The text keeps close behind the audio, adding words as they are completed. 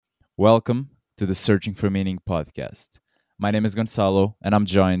Welcome to the Searching for Meaning podcast. My name is Gonzalo, and I'm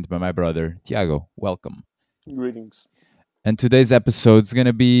joined by my brother, Tiago. Welcome. Greetings. And today's episode is going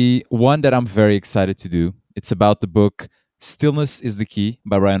to be one that I'm very excited to do. It's about the book Stillness is the Key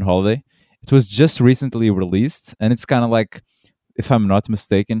by Ryan Holiday. It was just recently released, and it's kind of like, if I'm not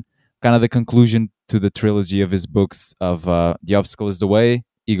mistaken, kind of the conclusion to the trilogy of his books of The Obstacle is the Way,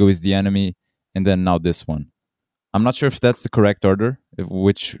 Ego is the Enemy, and then now this one. I'm not sure if that's the correct order,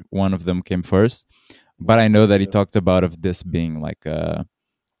 which one of them came first, but I know that he talked about of this being like a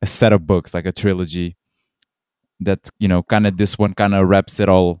set of books, like a trilogy that, kind of this one kind of wraps it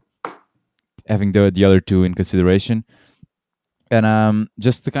all, having the other two in consideration. And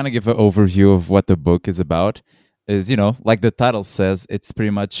just to kind of give an overview of what the book is about is, like the title says, it's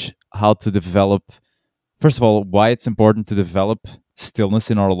pretty much how to develop, first of all, why it's important to develop stillness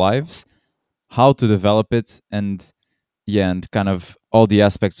in our lives, how to develop it, and kind of all the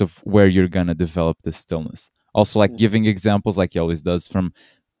aspects of where you're gonna develop this stillness. Also, like giving examples, like he always does, from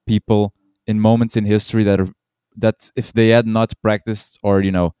people in moments in history that if they had not practiced or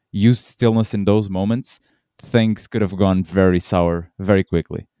used stillness in those moments, things could have gone very sour very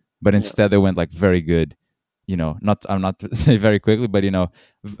quickly. But instead, they went like very good. Not I'm not to say very quickly, but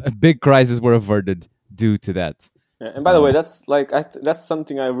big crises were averted due to that. Yeah, and by the way, that's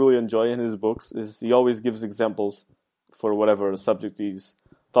something I really enjoy in his books. Is he always gives examples for whatever subject he's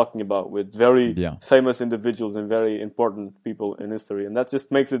talking about with very famous individuals and very important people in history, and that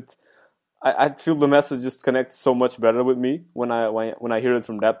just makes it. I feel the message just connects so much better with me when I hear it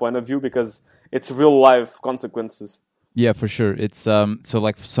from that point of view, because it's real life consequences. Yeah, for sure. It's so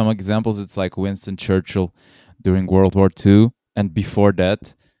like some examples. It's like Winston Churchill during World War II, and before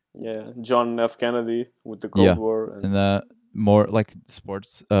that. Yeah, John F. Kennedy with the Cold War, and more like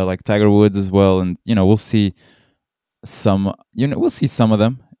sports, like Tiger Woods as well, and we'll see some. We'll see some of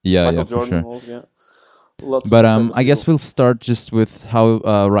them. Michael Jordan, for sure. Lots but I guess we'll start just with how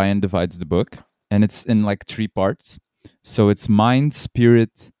Ryan divides the book, and it's in like 3 parts. So it's mind,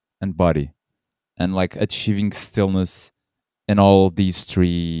 spirit, and body, and like achieving stillness in all these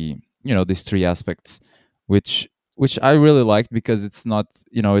three aspects, which I really liked, because it's not,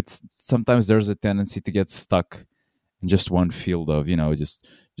 it's sometimes there's a tendency to get stuck in just one field of,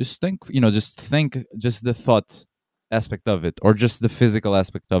 just think, just the thought aspect of it, or just the physical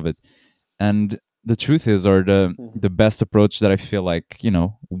aspect of it. And the truth is, or the best approach that I feel like,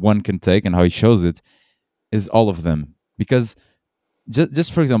 one can take, and how he shows it, is all of them. Because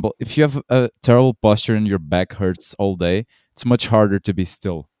just for example, if you have a terrible posture and your back hurts all day, it's much harder to be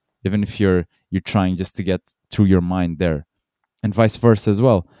still, even if you're trying just to get through your mind there, and vice versa as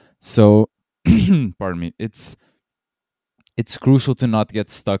well. So pardon me, it's crucial to not get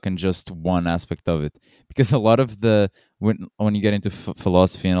stuck in just one aspect of it, because a lot of when you get into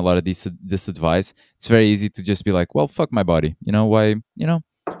philosophy and a lot of this advice, it's very easy to just be like, well, fuck my body, why,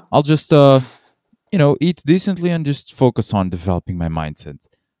 I'll just eat decently and just focus on developing my mindset.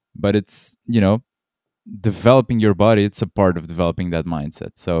 But it's, developing your body, it's a part of developing that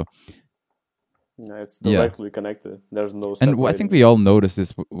mindset. So it's directly connected. There's no separating. And I think we all notice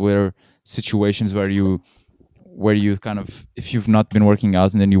this, where situations where you kind of, if you've not been working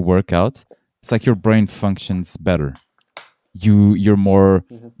out and then you work out, it's like your brain functions better. You're more,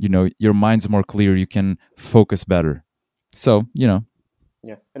 your mind's more clear. You can focus better. So, Yeah.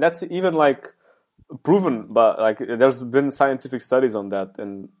 And that's even like proven, but like there's been scientific studies on that.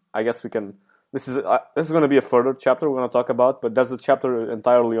 And I guess this is going to be a further chapter we're going to talk about, but there's a chapter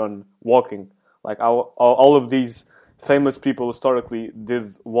entirely on walking. Like all of these famous people historically did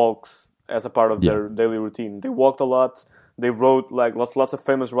walks as a part of their daily routine. They walked a lot. They wrote like lots of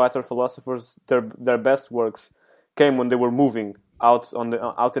famous writer philosophers. Their best works came when they were moving out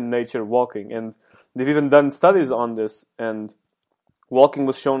in nature, walking. And they've even done studies on this. And walking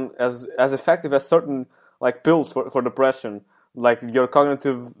was shown as effective as certain like pills for depression. Like they did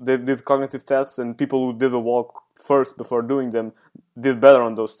cognitive tests, and people who did a walk first before doing them did better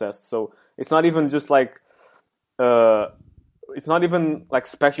on those tests. So it's not even just like it's not even like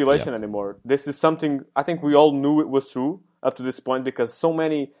speculation anymore. This is something I think we all knew it was true up to this point, because so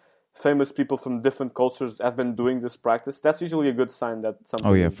many famous people from different cultures have been doing this practice. That's usually a good sign that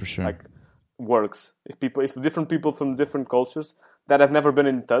something for sure, like works. If different people from different cultures that have never been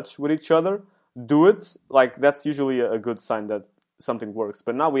in touch with each other do it, like that's usually a good sign that something works.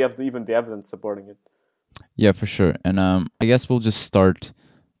 But now we have even the evidence supporting it. Yeah, for sure. And I guess we'll just start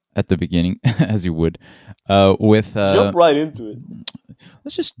at the beginning, as you would, with jump right into it.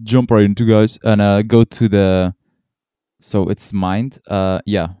 Let's just jump right into, guys, and go to so it's mind.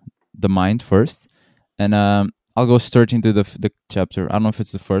 The mind first, and I'll go straight into the chapter. I don't know if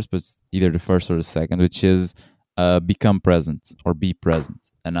it's the first, but it's either the first or the second, which is become present or be present.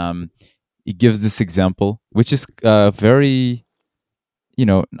 And it gives this example, which is very,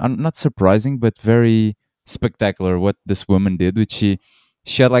 not surprising, but very spectacular. What this woman did, which she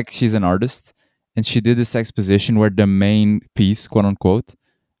had, like, she's an artist, and she did this exposition where the main piece, quote unquote,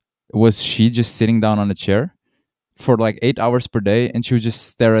 was she just sitting down on a chair for like 8 hours per day, and she would just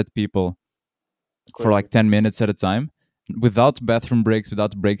stare at people for Crazy. like 10 minutes at a time without bathroom breaks,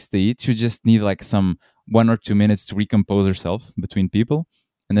 without breaks to eat. She would just need like some 1 or 2 minutes to recompose herself between people,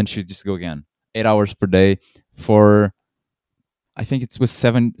 and then she'd just go again. 8 hours per day for, I think it was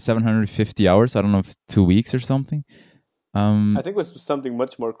 750 hours. I don't know if 2 weeks or something. I think it was something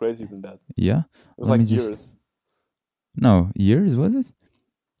much more crazy than that. Yeah. It was Let me like just. years. No, years, was it?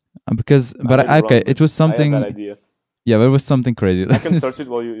 Because, I may be okay, wrong, it but was I had that something. idea. Yeah, but it was something crazy. I can search it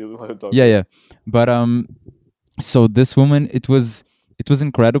while you talk. Yeah, yeah. But so this woman, it was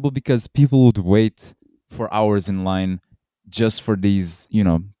incredible because people would wait for hours in line just for these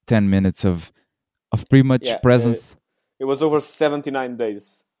 10 minutes of pretty much Yeah, presence. it was over 79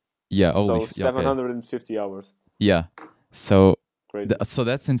 days, Yeah, so yeah, okay. 750 hours. Yeah. So Crazy. so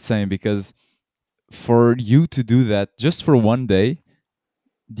that's insane, because for you to do that just for one day,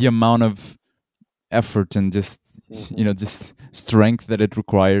 the amount of effort and just just strength that it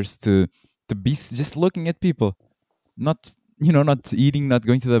requires to be just looking at people, not not eating, not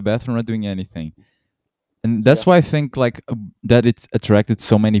going to the bathroom, not doing anything. And that's Yeah. why I think, like, that it attracted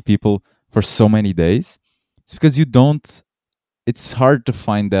so many people for so many days. It's because it's hard to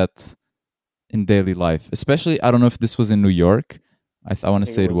find that in daily life, especially, I don't know if this was in New York. I want I to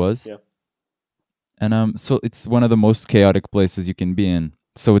think say it was. Yeah. And so it's one of the most chaotic places you can be in,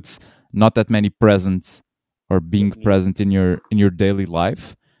 so it's not that many presents or being Mhm. present in your daily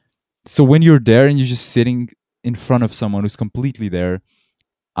life. So when you're there and you're just sitting in front of someone who's completely there,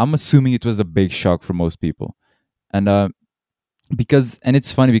 I'm assuming it was a big shock for most people. And and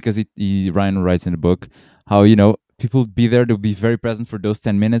it's funny because Ryan writes in the book how people would be there, they'll be very present for those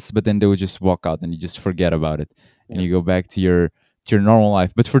 10 minutes, but then they would just walk out and you just forget about it, and Yeah. you go back to your normal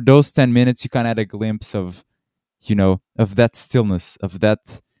life. But for those 10 minutes, you kind of had a glimpse of that stillness, of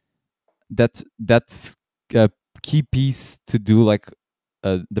that uh, key piece to do, like,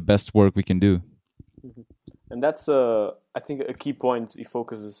 the best work we can do. Mhm. And that's I think a key point he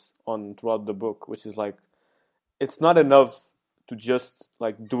focuses on throughout the book, which is like it's not enough to just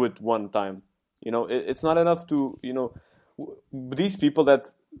like do it one time. It's not enough to these people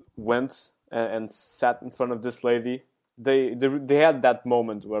that went and sat in front of this lady. They had that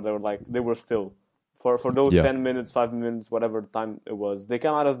moment where they were like they were still for those Yeah. 10 minutes, 5 minutes, whatever time it was. They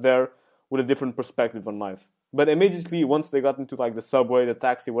came out of there with a different perspective on life. But immediately once they got into like the subway, the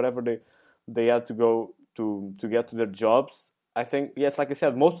taxi, whatever they had to go to get to their jobs, I think yes, like I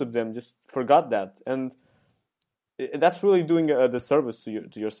said, most of them just forgot that, and that's really doing a disservice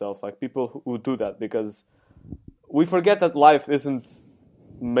to yourself. Like people who do that, because we forget that life isn't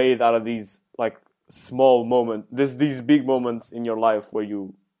made out of these like small moments. There's these big moments in your life where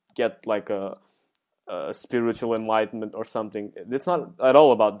you get like a spiritual enlightenment or something. It's not at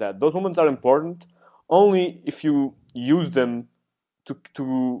all about that. Those moments are important only if you use them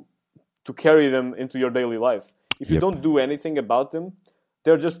to carry them into your daily life. If you Yep. don't do anything about them,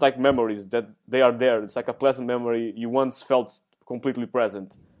 they're just like memories that they are there. It's like a pleasant memory you once felt completely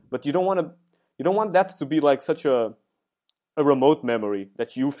present, but you don't want that to be like such a remote memory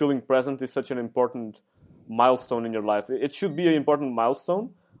that you feeling present is such an important milestone in your life. It should be an important milestone,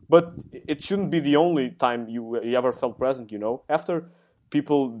 but it shouldn't be the only time you ever felt present. After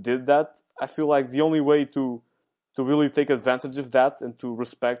people did that, I feel like the only way to really take advantage of that and to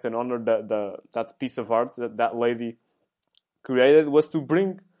respect and honor that piece of art that lady created was to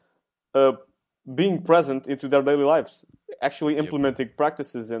bring uh, being present into their daily lives, actually Yep. implementing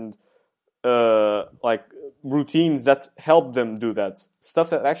practices and like routines that help them do that, stuff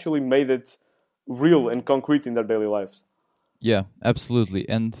that actually made it real and concrete in their daily lives. Yeah, absolutely.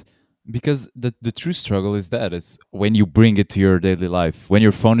 And because the true struggle is that is when you bring it to your daily life, when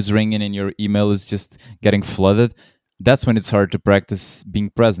your phone is ringing and your email is just getting flooded, that's when it's hard to practice being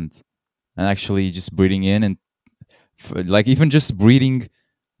present and actually just breathing in, and like, even just breathing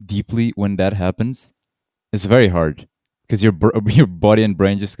deeply when that happens is very hard, because your body and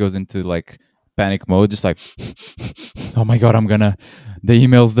brain just goes into like panic mode, just like, oh my god, the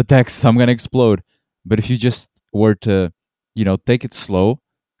emails, the texts, I'm gonna explode. But if you just were to take it slow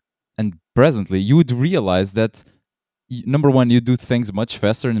and presently, you would realize that, number one, you do things much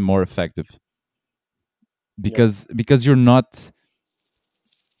faster and more effective, Yep. because you're not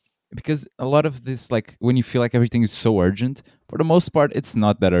because a lot of this, like when you feel like everything is so urgent, for the most part it's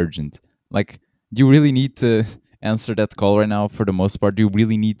not that urgent. Like, do you really need to answer that call right now? For the most part, do you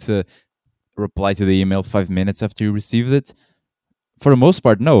really need to reply to the email 5 minutes after you received it? For the most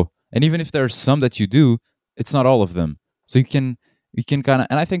part, no. And even if there are some that you do, it's not all of them. So you can kind of,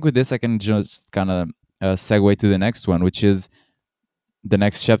 and I think with this I can just kind of segue to the next one, which is the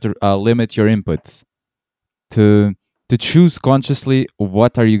next chapter. Limit your inputs. To choose consciously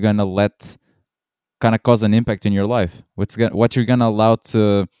what are you gonna let kind of cause an impact in your life. What you're gonna allow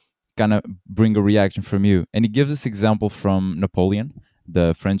to kind of bring a reaction from you. And he gives this example from Napoleon,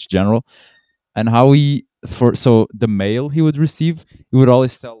 the French general, and how he for so the mail he would receive, he would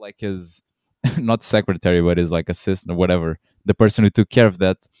always tell like his not secretary, but his like assistant or whatever, the person who took care of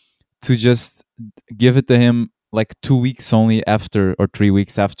that, to just give it to him like 2 weeks only after, or 3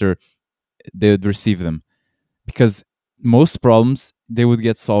 weeks after they would receive them, because most problems they would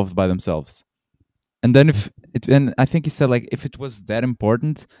get solved by themselves. And then and I think he said like if it was that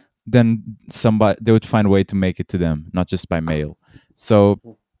important, then somebody they would find a way to make it to them, not just by mail. So,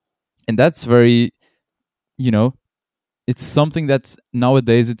 and that's very, you know, it's something that's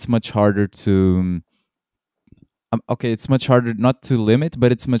nowadays it's much harder to okay, it's much harder not to limit,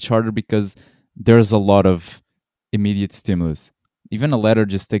 but it's much harder because there's a lot of immediate stimulus. Even a letter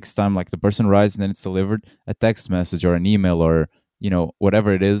just takes time. Like the person writes and then it's delivered. A text message or an email or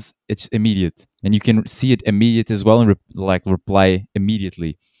whatever it is, it's immediate, and you can see it immediate as well and reply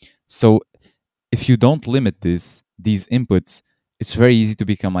immediately. So if you don't limit these inputs, it's very easy to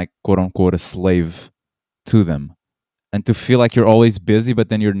become like quote unquote a slave to them, and to feel like you're always busy, but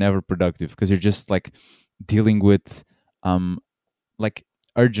then you're never productive because you're just like dealing with like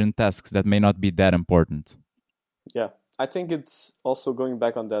urgent tasks that may not be that important. Yeah, I think it's also going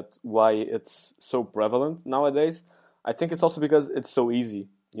back on that why it's so prevalent nowadays. I think it's also because it's so easy.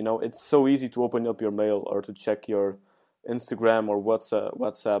 It's so easy to open up your mail or to check your Instagram or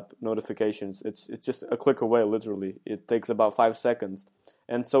WhatsApp notifications. It's just a click away, literally. It takes about 5 seconds,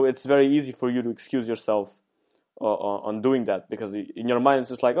 and so it's very easy for you to excuse yourself on doing that, because in your mind it's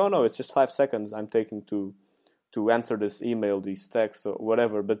just like, oh no, it's just 5 seconds I'm taking to answer this email, these texts, or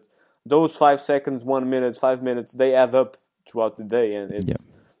whatever. But those 5 seconds, 1 minute, 5 minutes, they add up throughout the day, and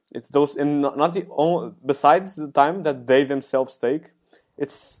it's those, and not the only, besides the time that they themselves take,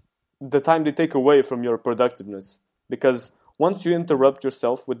 it's the time they take away from your productiveness. Because once you interrupt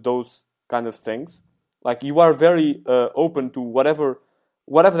yourself with those kind of things, like you are very open to whatever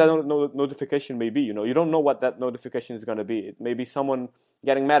that notification may be. You don't know what that notification is going to be. It may be someone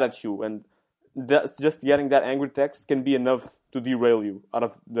getting mad at you, and just getting that angry text can be enough to derail you out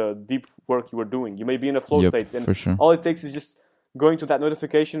of the deep work you were doing. You may be in a flow state, and for sure. all it takes is just going to that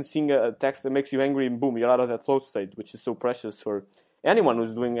notification, seeing a text that makes you angry, and boom, you're out of that flow state, which is so precious for anyone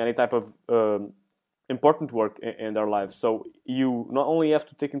who's doing any type of important work in their lives. So you not only have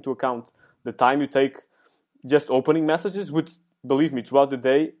to take into account the time you take just opening messages, which, believe me, throughout the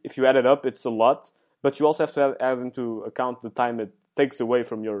day, if you add it up, it's a lot, but you also have to add into account the time it takes away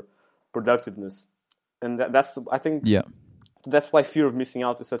from your productiveness. And that's, I think, that's why fear of missing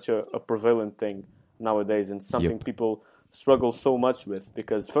out is such a prevalent thing nowadays, and something people struggle so much with.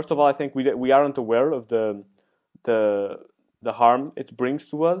 Because first of all, I think we aren't aware of the harm it brings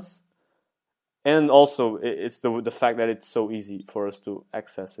to us, and also it's the fact that it's so easy for us to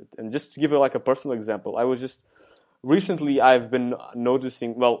access it. And just to give you like a personal example, recently I've been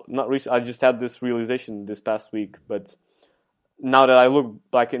noticing, well, not recently, I just had this realization this past week, but now that I look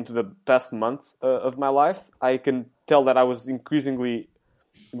back into the past month of my life, I can tell that I was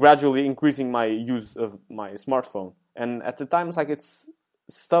gradually increasing my use of my smartphone. And at the time, it's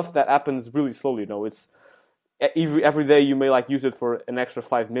stuff that happens really slowly. It's every day you may use it for an extra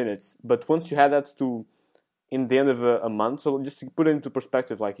 5 minutes, but once you had that to in the end of a month, so just to put it into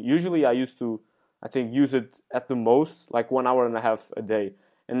perspective, usually I used to, I think, use it at the most 1 hour and a half a day.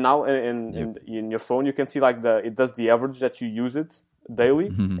 And now in your phone, you can see it does the average that you use it daily,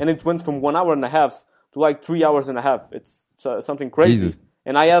 and it went from 1 hour and a half to 3 hours and a half. It's something crazy. Jesus.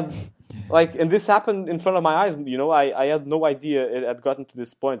 And I had and this happened in front of my eyes. I had no idea it had gotten to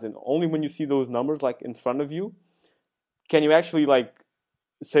this point. And only when you see those numbers in front of you, can you actually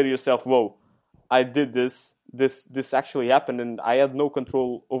say to yourself, "Whoa, I did this. This actually happened, and I had no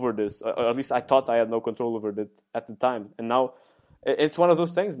control over this. Or at least I thought I had no control over it at the time." And now it's one of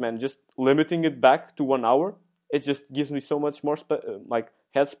those things, man. Just limiting it back to 1 hour, it just gives me so much more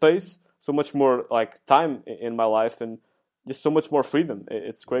headspace, so much more time in my life, and just so much more freedom.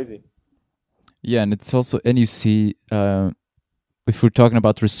 It's crazy. Yeah, and it's also, and you see, if we're talking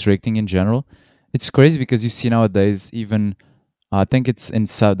about restricting in general, it's crazy because you see nowadays even I think it's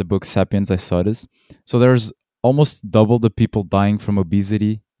inside the book Sapiens. I saw this. So there's almost double the people dying from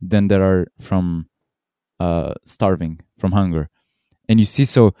obesity than there are from starving from hunger. And you see,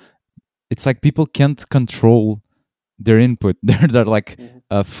 so it's like people can't control their input. They're like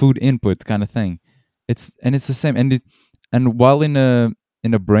Mm-hmm. food input kind of thing. It's the same. And while in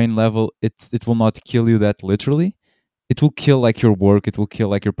a brain level, it will not kill you that literally. It will kill like your work. It will kill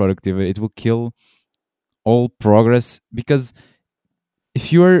like your productivity. It will kill all progress because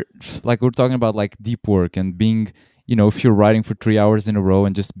if you're like we're talking about like deep work and being, if you're writing for 3 hours in a row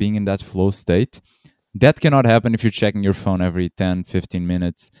and just being in that flow state, that cannot happen if you're checking your phone every 10, 15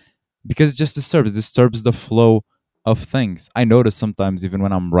 minutes because it just disturbs the flow of things. I notice sometimes even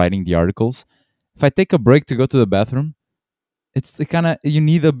when I'm writing the articles, if I take a break to go to the bathroom, it's the kind of you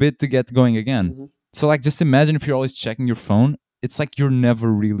need a bit to get going again. Mm-hmm. So like just imagine if you're always checking your phone, it's like you're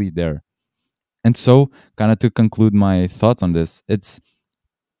never really there. And so kind of to conclude my thoughts on this,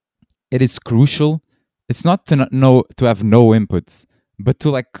 it is crucial. It's not to not know to have no inputs, but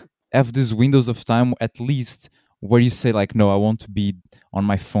to like have these windows of time at least where you say like, no, I won't be on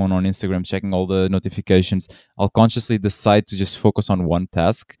my phone on Instagram checking all the notifications. I'll consciously decide to just focus on one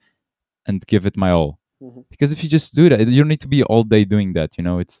task and give it my all. Mm-hmm. Because if you just do that, you don't need to be all day doing that.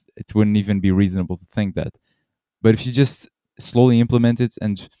 It wouldn't even be reasonable to think that. But if you just slowly implement it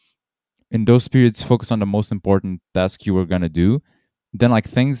and in those periods focus on the most important task you were gonna do, then like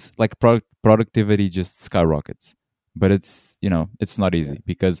things like productivity just skyrockets. But it's not Yeah. easy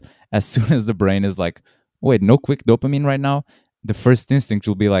because as soon as the brain is like, wait, no quick dopamine right now, the first instinct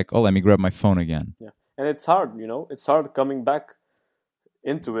will be like, oh, let me grab my phone again. Yeah, and it's hard. It's hard coming back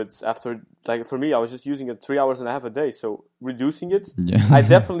into it after. Like for me, I was just using it 3 hours and a half a day. So reducing it, Yeah. I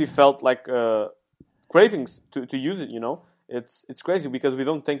definitely felt like cravings to use it. It's crazy because we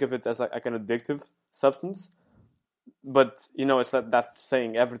don't think of it as like an addictive substance, but it's like that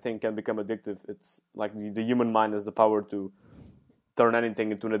saying everything can become addictive. It's like the human mind has the power to turn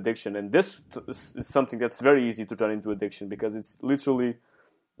anything into an addiction, and this is something that's very easy to turn into addiction because it's literally,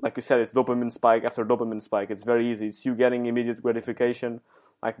 like you said, it's dopamine spike after dopamine spike. It's very easy. It's you getting immediate gratification,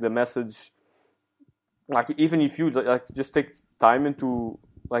 like the message. Like even if you like just take time into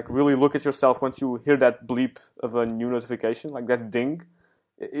like really look at yourself once you hear that bleep of a new notification, like that ding,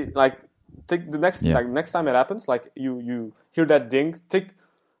 like take the next Yeah. like next time it happens, like you hear that ding,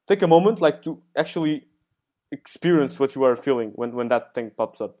 take a moment like to actually experience what you are feeling when that thing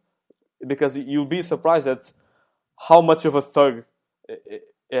pops up, because you'll be surprised at how much of a thug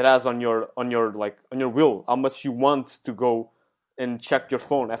it has on your will, how much you want to go and check your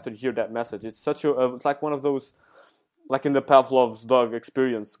phone after you hear that message. It's like one of those, like in the Pavlov's dog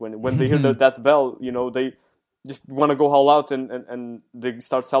experience, when they hear that bell, they just want to go all out and they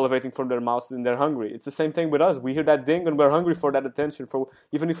start salivating from their mouths and they're hungry. It's the same thing with us. We hear that ding and we're hungry for that attention. For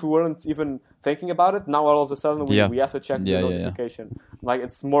even if we weren't even thinking about it, now all of a sudden we, Yeah. we have to check Yeah, the yeah, yeah. notification. Like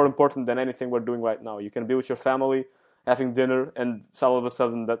it's more important than anything we're doing right now. You can be with your family, having dinner, and all of a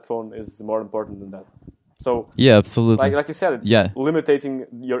sudden that phone is more important than that. So Yeah, absolutely. like you said, it's Yeah. limiting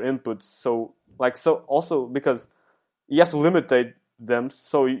your inputs. So also because you have to limitate them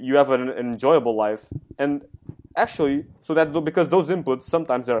so you have an enjoyable life, and actually so that because those inputs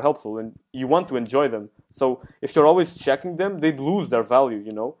sometimes they're helpful and you want to enjoy them. So if you're always checking them, they lose their value.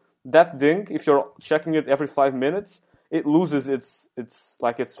 That ding, if you're checking it every 5 minutes, it loses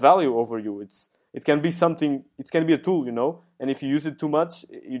its value over you. It can be something. It can be a tool. And if you use it too much,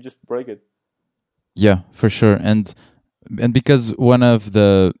 you just break it. Yeah, for sure. And because one of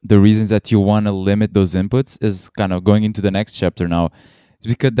the reasons that you want to limit those inputs is kind of going into the next chapter now,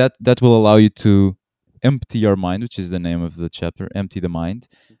 is because that will allow you to empty your mind, which is the name of the chapter, empty the mind,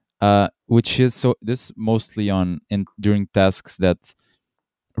 which is so this mostly during tasks that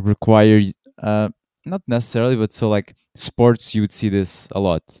require not necessarily, but so like sports, you would see this a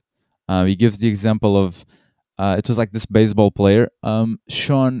lot. He gives the example of it was like this baseball player,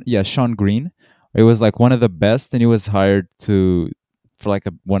 Sean Green. He was like one of the best, and he was hired for like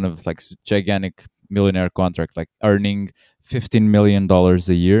one of like gigantic millionaire contract, like earning $15 million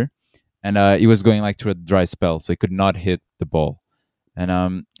a year, and he was going like through a dry spell, so he could not hit the ball, and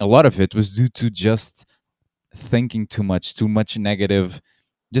a lot of it was due to just thinking too much negative,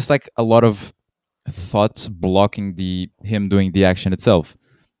 just like a lot of thoughts blocking him doing the action itself.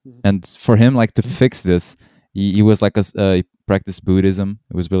 Mhm. And for him, like to fix this, he was like he practiced Buddhism.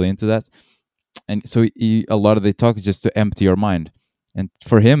 He was really into that, and so a lot of the talk is just to empty your mind. And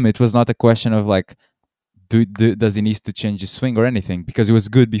for him, it was not a question of like, does he need to change his swing or anything, because he was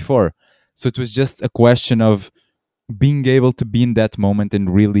good before. So it was just a question of being able to be in that moment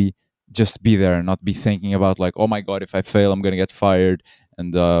and really just be there and not be thinking about like, oh my god, if I fail I'm gonna get fired,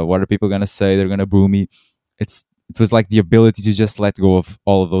 and what are people gonna say, they're gonna boo me. It was like the ability to just let go of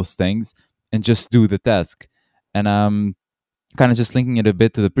all of those things and just do the task. And kind of just linking it a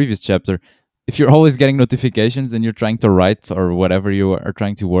bit to the previous chapter, if you're always getting notifications and you're trying to write or whatever you are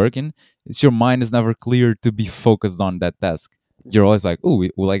trying to work in, it's your mind is never clear to be focused on that task. You're always like, oh,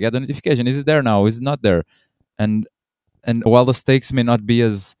 will I get the notification? Is it there now? Is it not there? And while the stakes may not be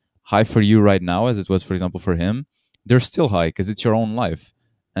as high for you right now as it was, for example, for him, they're still high because it's your own life.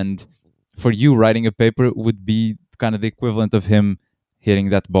 And for you, writing a paper would be kind of the equivalent of him hitting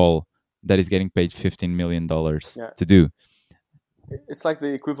that ball that he's getting paid $15 million Yeah. to do. It's like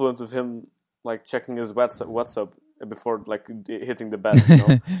the equivalent of him like checking his WhatsApp before like hitting the bat. You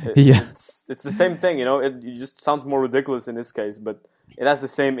know? Yeah. It's the same thing. You know, it just sounds more ridiculous in this case, but it has the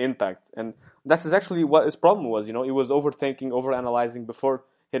same impact. And that's actually what his problem was. You know, he was overthinking, overanalyzing before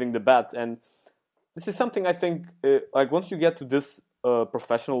hitting the bat. And this is something I think, like once you get to this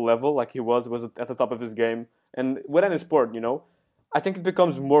professional level, like he was at the top of his game, and with any sport, you know, I think it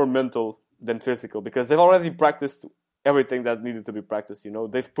becomes more mental than physical because they've already practiced everything that needed to be practiced. You know,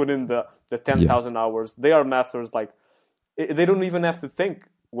 they've put in the 10,000 hours. They are masters. Like they don't even have to think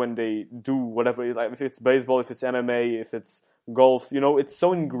when they do whatever. Like if it's baseball, if it's MMA, if it's golf, you know, it's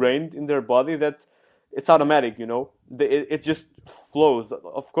so ingrained in their body that it's automatic. You know, it just flows.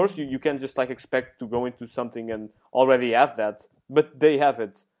 Of course, you can't just like expect to go into something and already have that, but they have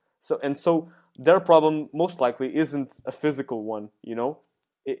it. So their problem most likely isn't a physical one. You know,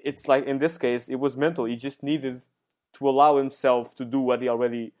 it's like in this case, it was mental. He just needed to allow himself to do what he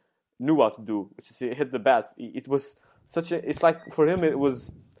already knew how to do, which is hit the bat. It was it's like for him it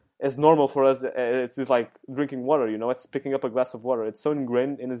was as normal for us. It's just like drinking water, you know, it's picking up a glass of water. It's so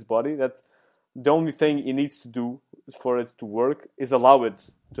ingrained in his body that the only thing he needs to do for it to work is allow it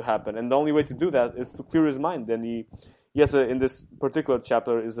to happen. And the only way to do that is to clear his mind. And he has in this particular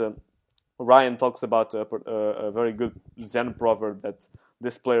chapter Ryan talks about a very good Zen proverb that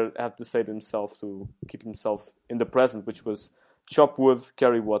this player had to say to himself to keep himself in the present, which was chop wood,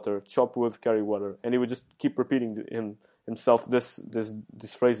 carry water, chop wood, carry water. And he would just keep repeating to himself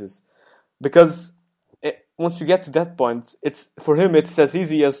these phrases. Because once you get to that point, for him it's as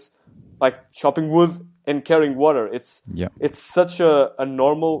easy as like chopping wood and carrying water. It's such a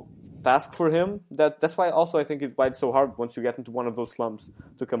normal task for him that's why also I think why it's so hard once you get into one of those slumps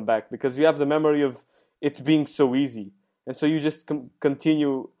to come back, because you have the memory of it being so easy. And so you just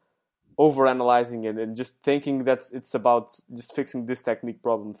continue over-analyzing it and just thinking that it's about just fixing this technique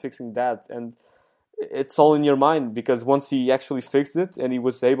problem, fixing that. And it's all in your mind, because once he actually fixed it and he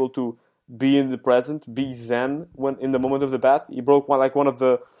was able to be in the present, be zen when in the moment of the bat, he broke one of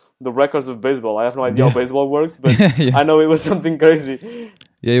the records of baseball. I have no idea how baseball works, but I know it was something crazy.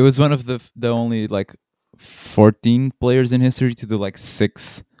 Yeah, it was one of the only like 14 players in history to do like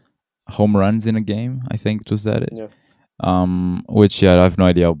 6 home runs in a game. I think it was that. Yeah. Which I have no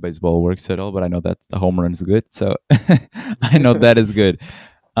idea how baseball works at all, but I know that a home run is good, so I know that is good.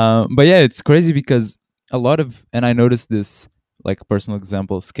 But yeah, it's crazy because and I noticed this like personal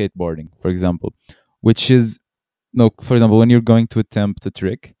example, skateboarding, for example, which is for example, when you're going to attempt a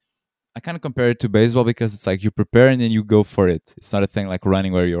trick, I kind of compare it to baseball because it's like you prepare and then you go for it. It's not a thing like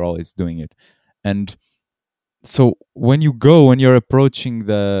running where you're always doing it. And so when you're approaching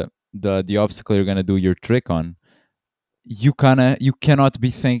the obstacle you're gonna do your trick on, you cannot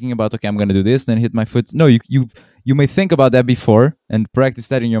be thinking about, okay, I'm gonna do this, then hit my foot. No, you may think about that before and practice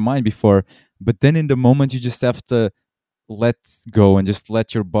that in your mind before, but then in the moment you just have to let go and just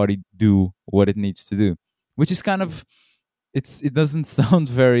let your body do what it needs to do, which is kind of it doesn't sound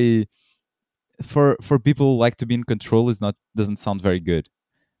very for people who like to be in control doesn't sound very good,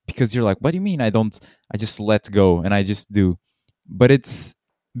 because you're like, what do you mean I just let go and I just do? But it's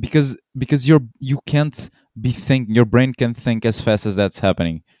because you can't be thinking, your brain can't think as fast as that's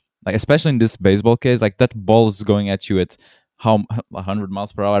happening. Like especially in this baseball case, like that ball is going at you at 100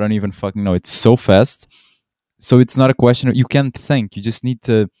 miles per hour. I don't even fucking know. It's so fast. So it's not a question of, you can't think. You just need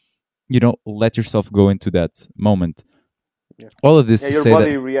to, let yourself go into that moment. Yeah. All of this. Your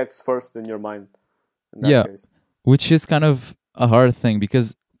body reacts first in your mind. In that case. Which is kind of a hard thing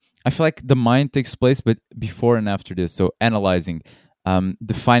because I feel like the mind takes place, but before and after this. So analyzing,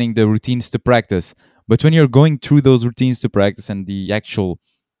 defining the routines to practice. But when you're going through those routines to practice and the actual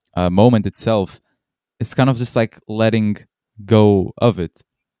moment itself, it's kind of just like letting go of it.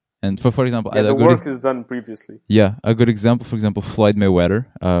 And for example, the work is done previously. Yeah, a good example, for example, Floyd Mayweather,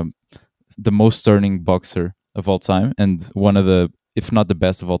 the most earning boxer of all time, and one of the, if not the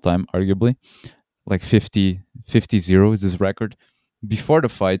best of all time, arguably, like 50-0 is his record. Before the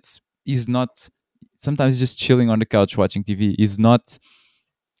fights, he's not. Sometimes he's just chilling on the couch watching TV. He's not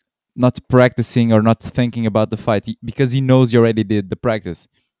practicing or not thinking about the fight because he knows he already did the practice.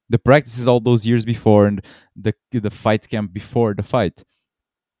 The practice is all those years before and the fight camp before the fight.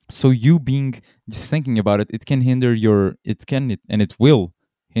 So you being just thinking about it, it can hinder your and it will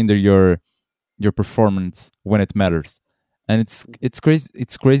hinder your performance when it matters. And it's crazy.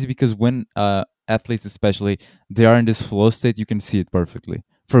 It's crazy because when athletes especially they are in this flow state, you can see it perfectly.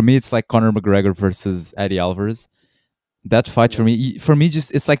 For me, it's like Conor McGregor versus Eddie Alvarez. That fight Yeah. for me,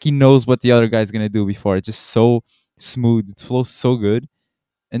 just it's like he knows what the other guy's gonna do before. It's just so smooth. It flows so good,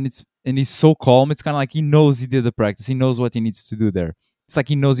 and he's so calm. It's kind of like he knows he did the practice. He knows what he needs to do there. It's like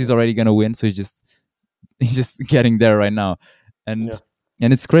he knows he's Yeah. already gonna win, so he's just getting there right now, Yeah.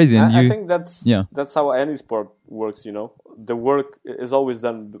 and it's crazy. And I you, think yeah, that's how any sport works. The work is always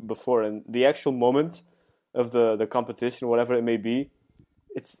done before, and the actual moment of the competition, whatever it may be,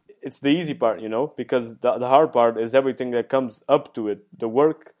 it's the easy part. Because the hard part is everything that comes up to it. The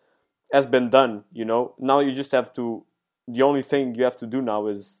work has been done. Now you just have to. The only thing you have to do now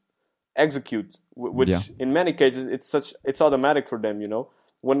is execute, which yeah, in many cases it's automatic for them.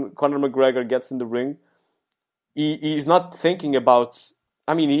 When Conor McGregor gets in the ring, he's not thinking about.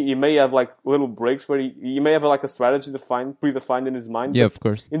 I mean, he may have like little breaks where he may have like a strategy predefined in his mind. yeah, But of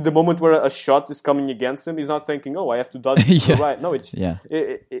course, in the moment where a shot is coming against him, he's not thinking, "Oh, I have to dodge this to the yeah, right." No, yeah,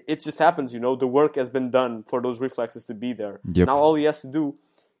 it just happens. The work has been done for those reflexes to be there. yep, Now all he has to do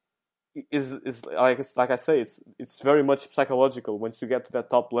is like I say, it's very much psychological once you get to that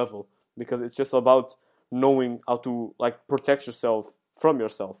top level, because it's just about knowing how to like protect yourself from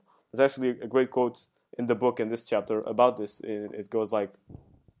yourself. There's actually a great quote in the book in this chapter about this. It goes like,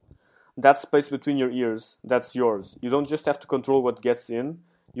 "That space between your ears, that's yours. You don't just have to control what gets in,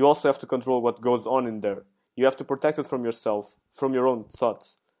 you also have to control what goes on in there. You have to protect it from yourself, from your own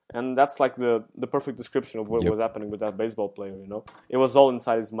thoughts." And that's like the perfect description of what yep, was happening with that baseball player. It was all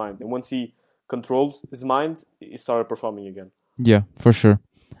inside his mind. And once he controlled his mind, he started performing again. yeah, for sure.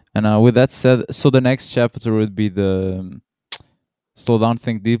 And with that said, so the next chapter would be the slow down,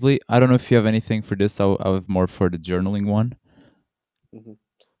 think deeply. I don't know if you have anything for this. I'll have more for the journaling one. Hmm.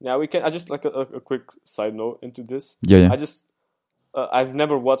 Yeah, we can. I just like a quick side note into this. Yeah, yeah. I just I've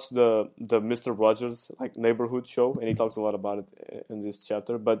never watched the Mister Rogers like neighborhood show, and he talks a lot about it in this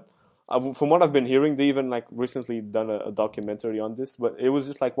chapter. But from what I've been hearing, they even like recently done a documentary on this. But it was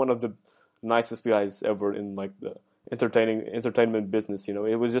just like one of the nicest guys ever in like the entertainment business.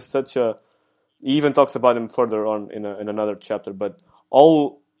 It was just such a. He even talks about him further on in another chapter. But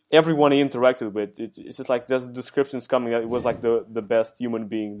everyone he interacted with, it's just like there's descriptions coming out. It was like the best human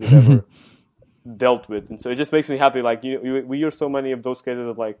being they've ever dealt with, and so it just makes me happy. Like we hear so many of those cases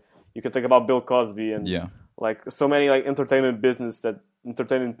of like you can think about Bill Cosby and Yeah. like so many like entertainment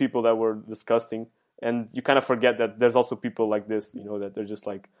people that were disgusting, and you kind of forget that there's also people like this, that they're just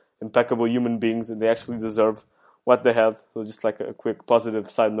like impeccable human beings and they actually deserve what they have. So just like a quick positive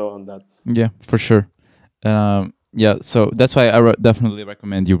side note on that. Yeah, for sure. Yeah, so that's why I definitely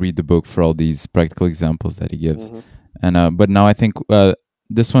recommend you read the book for all these practical examples that he gives. Mm-hmm. And but now I think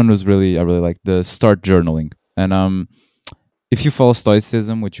this one was really I really like the start journaling. And if you follow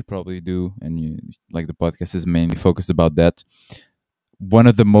Stoicism, which you probably do, and you like the podcast is mainly focused about that, one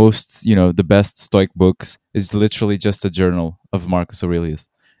of the most the best Stoic books is literally just a journal of Marcus Aurelius.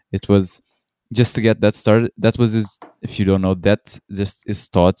 It was just to get that started. That was his. If you don't know, that just his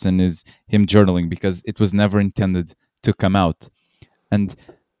thoughts and him journaling, because it was never intended to come out. And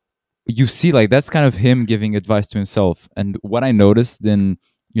you see, like that's kind of him giving advice to himself. And what I noticed in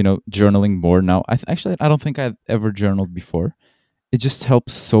journaling more now, I don't think I've ever journaled before. It just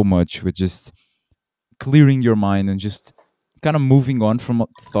helps so much with just clearing your mind and just kind of moving on from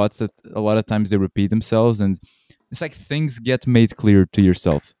thoughts that a lot of times they repeat themselves, and it's like things get made clear to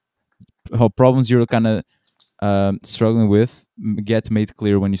yourself. How problems you're kind of struggling with get made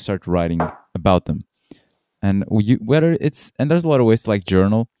clear when you start writing about them. And whether it's, and there's a lot of ways to like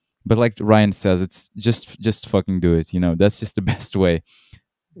journal, but like Ryan says, it's just fucking do it. That's just the best way.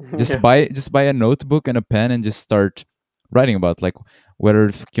 Just Yeah. buy a notebook and a pen and just start writing about, like, whether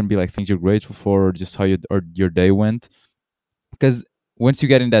it can be like things you're grateful for, or just how your day went. Because once you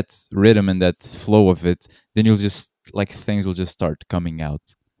get in that rhythm and that flow of it, then you'll just like things will just start coming out.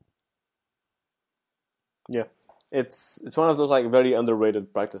 Yeah, it's one of those like very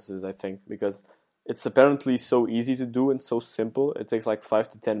underrated practices, I think, because it's apparently so easy to do and so simple. It takes like 5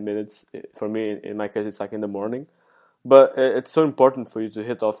 to 10 minutes for me. In my case, it's like in the morning, but it's so important for you to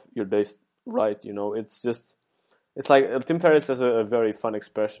hit off your days right. It's like Tim Ferriss has a very fun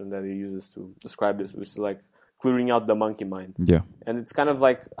expression that he uses to describe this, which is like clearing out the monkey mind. Yeah. And it's kind of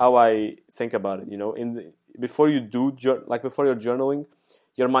like how I think about it. Before you're journaling,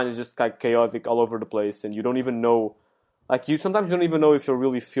 your mind is just like chaotic all over the place, and you don't even know. Like sometimes you don't even know if you're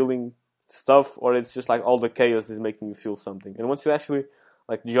really feeling stuff, or it's just like all the chaos is making you feel something. And once you actually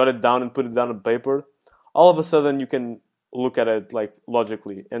like jot it down and put it down on paper, all of a sudden you can look at it like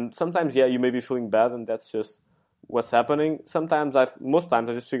logically. And sometimes, you may be feeling bad, and that's just what's happening. Most times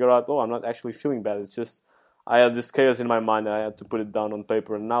I just figure out, I'm not actually feeling bad. It's just I had this chaos in my mind, and I had to put it down on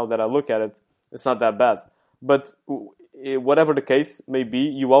paper. And now that I look at it, it's not that bad. But whatever the case may be,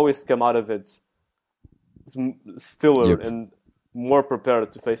 you always come out of it stiller and more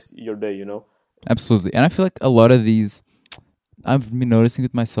prepared to face your day. Absolutely. And I feel like a lot of these, I've been noticing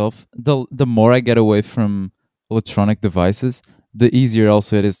with myself, the more I get away from electronic devices, the easier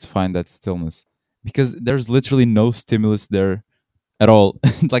also it is to find that stillness, because there's literally no stimulus there at all.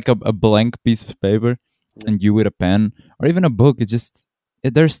 Like a blank piece of paper and you with a pen or even a book.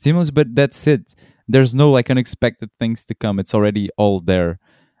 There's stimulus, but that's it. There's no like unexpected things to come. It's already all there.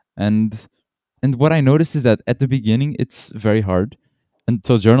 And what I noticed is that at the beginning it's very hard, and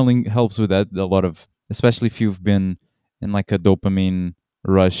so journaling helps with that a lot of, especially if you've been in like a dopamine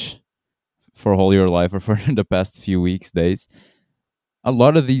rush for all your life or for the past few weeks, days. A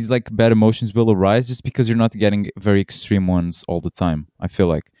lot of these like bad emotions will arise just because you're not getting very extreme ones all the time, I feel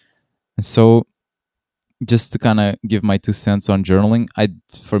like. And so just to kind of give my 2 cents on journaling,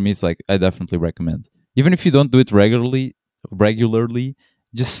 for me it's like I definitely recommend. Even if you don't do it regularly,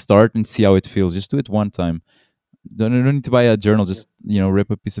 just start and see how it feels. Just do it one time. Don't need to buy a journal. Just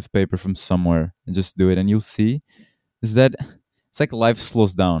rip a piece of paper from somewhere and just do it, and you'll see is that it's like life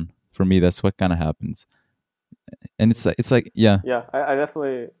slows down. For me, that's what kind of happens, and it's like Yeah, I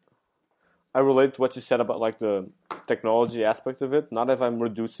definitely relate to what you said about like the technology aspect of it. Not if I'm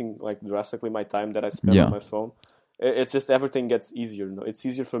reducing like drastically my time that I spend on my phone. It's just everything gets easier. It's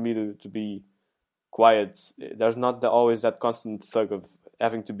easier for me to be quiet. There's not always that constant thug of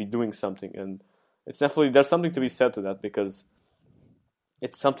having to be doing something, and it's definitely, there's something to be said to that, because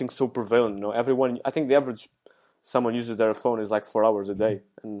it's something so prevalent. Everyone, I think the average someone uses their phone is like 4 hours a day,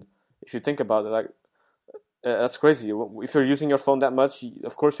 and if you think about it, like that's crazy. If you're using your phone that much,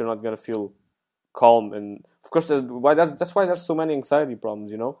 of course you're not gonna feel calm, and of course that's why there's so many anxiety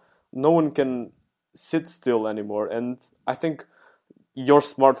problems. No one can sit still anymore, and I think your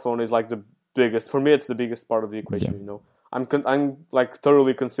smartphone is like the biggest. For me, it's the biggest part of the equation. I'm like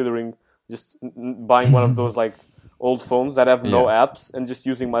thoroughly considering just buying one of those like old phones that have no apps and just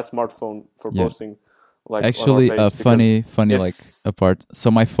using my smartphone for posting. Like actually, a funny like apart. So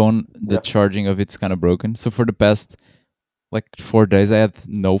my phone, the charging of it's kind of broken. So for the past like 4 days, I had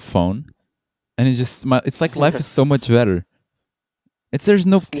no phone, and it's like life is so much better. There's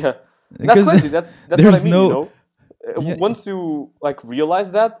no That's crazy. That's what I mean. Once you like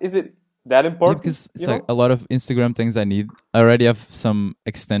realize that, is it that important? Because it's like a lot of Instagram things I need. I already have some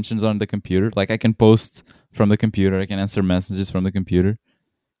extensions on the computer. Like I can post from the computer. I can answer messages from the computer.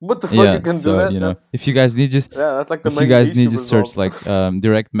 What the fuck, you can do that? If you guys need that's like the if you guys need, just search like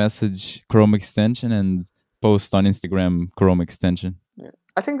direct message Chrome extension and post on Instagram Chrome extension.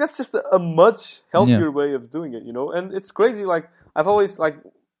 I think that's just a much healthier way of doing it, And it's crazy. Like I've always like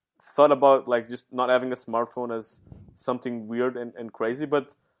thought about like just not having a smartphone as something weird and crazy,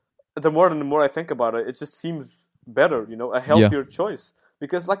 but the more and the more I think about it, it just seems better, a healthier choice.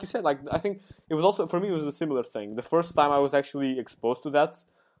 Because like you said, like I think it was also, for me, it was a similar thing. The first time I was actually exposed to that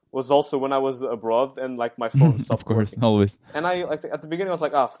was also when I was abroad and like my phone stopped of course, working. Always. And I like at the beginning I was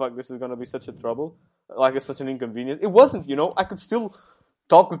like, fuck, this is gonna be such a trouble. Like it's such an inconvenience. It wasn't, I could still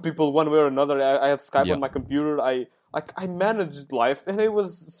talk with people one way or another. I had Skype on my computer. I managed life, and it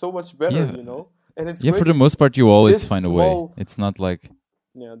was so much better, And it's crazy. For the most part, you always find a way. It's not like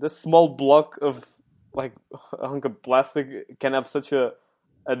this small block of like a hunk of plastic can have such a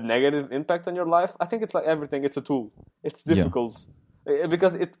negative impact on your life. I think it's like everything. It's a tool. It's difficult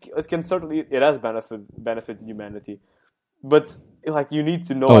because it can certainly it has benefit humanity, but like you need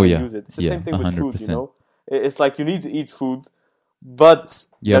to know how to use it. It's the same thing 100%. With food. It's like you need to eat food, but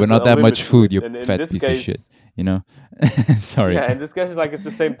but not that much food. You fat piece of shit. Sorry. Yeah, in this case, it's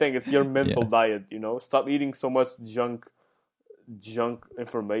the same thing. It's your mental diet. Stop eating so much junk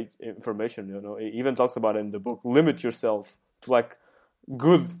information. It even talks about it in the book. Limit yourself to like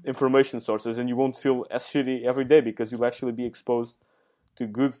good information sources, and you won't feel as shitty every day because you'll actually be exposed to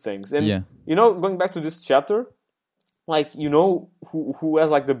good things. And going back to this chapter, like who has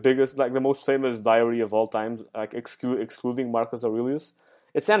like the biggest, like the most famous diary of all times, like excluding Marcus Aurelius?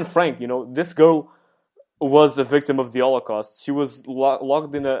 It's Anne Frank. This girl was a victim of the Holocaust. She was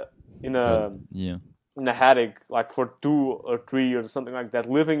locked in a in a headache like for 2 or 3 years or something like that,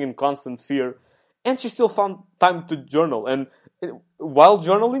 living in constant fear, and she still found time to journal. And while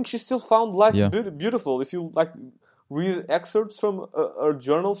journaling, she still found life Yeah. beautiful. If you like read excerpts from her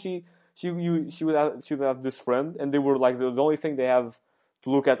journal, she would have this friend, and they were like the only thing they have to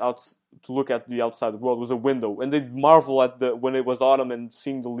look at to look at the outside world was a window, and they'd marvel at the when it was autumn and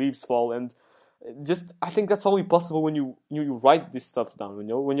seeing the leaves fall. And just I think that's only possible when you write this stuff down. You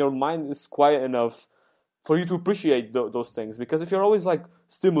know, when your mind is quiet enough for you to appreciate those things. Because if you're always like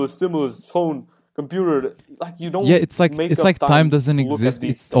stimulus, phone, computer, like you don't. Yeah, it's like make it's up like time doesn't to look at exist.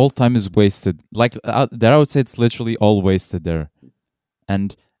 these It's all things. time is wasted. Like there, I would say it's literally all wasted there.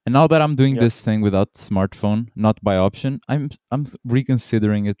 And now that I'm doing Yeah, this thing without smartphone, not by option, I'm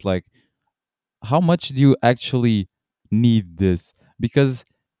reconsidering it. Like, how much do you actually need this? Because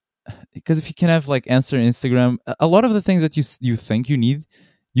if you can have like answer Instagram, a lot of the things that you think you need,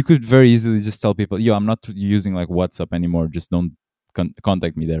 you could very easily just tell people, yo, I'm not using like WhatsApp anymore. Just don't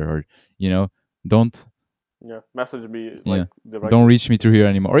contact me there, or you know, don't yeah. Message me yeah, like don't directly. reach me through here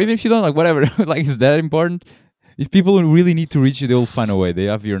anymore. Or even if you don't, like, whatever, like, is that important? If people really need to reach you, they will find a way. They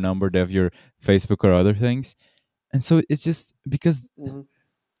have your number, they have your Facebook or other things. And so it's just because Hmm.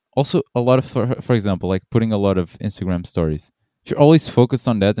 also a lot of, for example, like putting a lot of Instagram stories. If you're always focused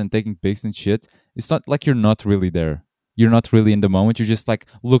on that and taking pics and shit, it's not like you're not really there. You're not really in the moment. You're just like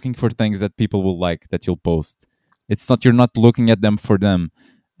looking for things that people will like that you'll post. It's not, you're not looking at them for them.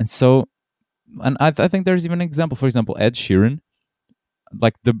 And so, and I think there's even an example. For example, Ed Sheeran,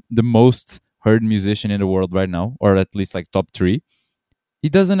 like the most heard musician in the world right now, or at least like top three. He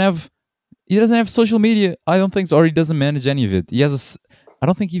doesn't have social media. I don't think so, or he doesn't manage any of it. He has I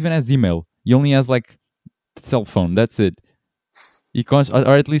don't think he even has email. He only has like cell phone. That's it.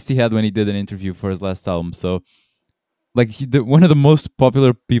 Or at least he had when he did an interview for his last album. So like one of the most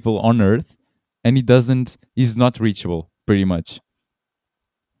popular people on earth, and he's not reachable pretty much.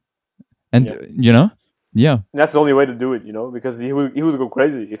 And Yeah, yeah, and that's the only way to do it. You know, because he would go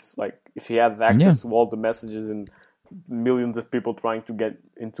crazy if he had yeah, access to all the messages and millions of people trying to get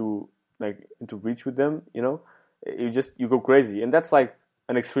into reach with them. You know, you go crazy, and that's like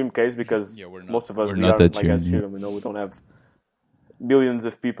an extreme case because yeah. We're not most of us we're we not aren't that like Ed tuned. Yeah, Sheeran. You know, we don't have millions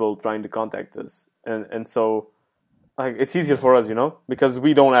of people trying to contact us, and so like it's easier for us, you know, because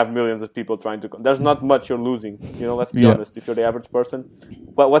we don't have millions of people trying to. There's not much you're losing, you know. Let's be yeah, honest. If you're the average person,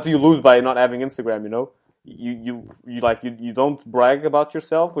 what do you lose by not having Instagram? You know, you don't brag about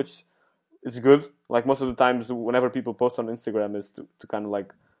yourself, which is good. Like most of the times, whenever people post on Instagram, is to kind of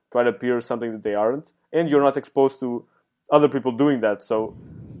like try to appear something that they aren't, and you're not exposed to other people doing that. So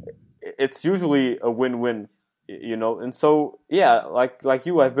it's usually a win-win, you know. And so yeah, like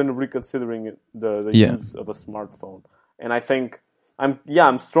you, I've been reconsidering the yeah, use of a smartphone, and I think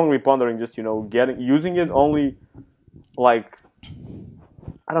I'm strongly pondering just getting using it only like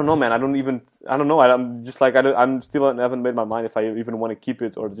I don't know, man. I don't know. I'm just like I'm still haven't made my mind if I even want to keep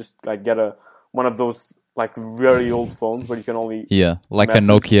it or just like get one of those like very old phones where you can only yeah. Like message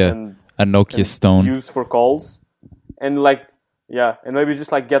A Nokia and Stone. use for calls, and like yeah, and maybe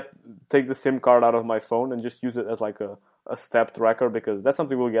just like take the SIM card out of my phone and just use it as like a step tracker, because that's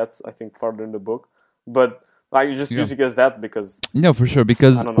something we'll get I think further in the book. But like you just Yeah. use it as that because No, for sure. I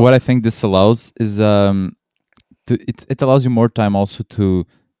Because don't what know. I think this allows is it allows you more time also to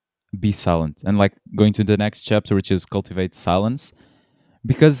be silent, and like going to the next chapter, which is cultivate silence,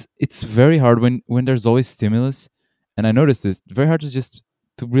 because it's very hard when there's always stimulus. And I noticed this very hard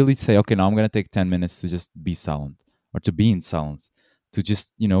to really say, okay, now I'm gonna take 10 minutes to just be silent, or to be in silence, to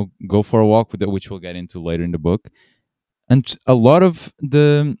just go for a walk with it, which we'll get into later in the book. And a lot of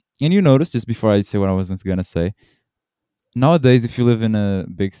and you notice, just before I say what I wasn't gonna say, nowadays if you live in a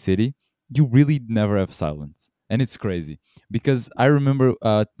big city, you really never have silence, and it's crazy. Because I remember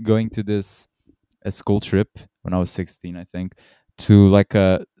going to this a school trip when I was 16, I think, to like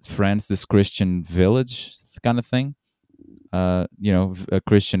France, this Christian village kind of thing. A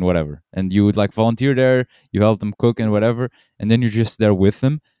Christian whatever, and you would like volunteer there, you help them cook and whatever, and then you're just there with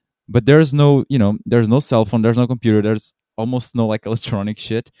them. But there's no cell phone, there's no computer, there's almost no like electronic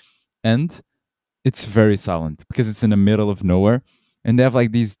shit, and it's very silent because it's in the middle of nowhere. And they have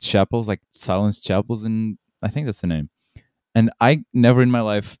like these chapels, like silence chapels, and I think that's the name. And I never in my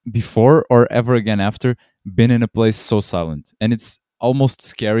life before or ever again after been in a place so silent. And it's almost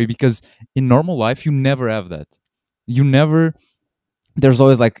scary because in normal life you never have that. You never There's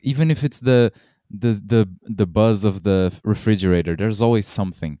always like, even if it's the buzz of the refrigerator, there's always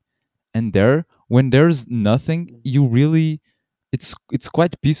something. And when there's nothing, you really it's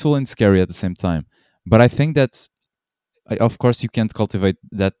quite peaceful and scary at the same time. But I think that of course you can't cultivate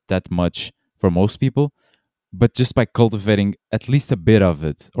that much for most people. But just by cultivating at least a bit of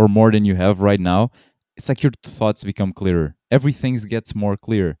it, or more than you have right now, it's like your thoughts become clearer. Everything gets more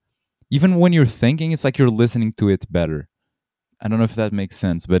clear. Even when you're thinking, it's like you're listening to it better. I don't know if that makes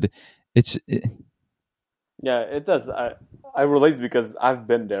sense, but it's Yeah, it does. I relate because I've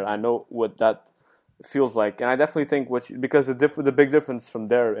been there. I know what that feels like, and I definitely think because the big difference from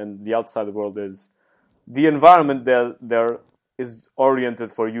there and the outside world is the environment there is oriented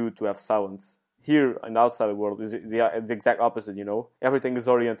for you to have silence. Here in the outside world is the exact opposite. You know, everything is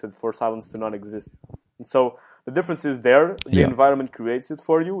oriented for silence to not exist. And so the difference is there. The yeah, environment creates it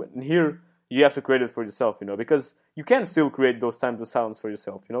for you, and here you have to create it for yourself. You know, because you can still create those times of silence for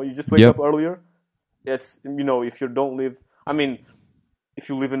yourself. You know, you just wake yep, up earlier. It's, if you don't live. I mean, if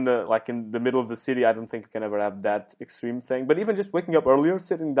you live in the middle of the city, I don't think you can ever have that extreme thing. But even just waking up earlier,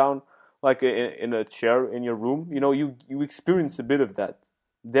 sitting down like in a chair in your room, you experience a bit of that.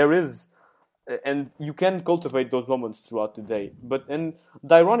 There is, and you can cultivate those moments throughout the day. But and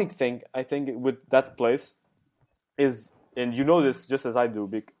the ironic thing, I think, with that place is, and you know this just as I do,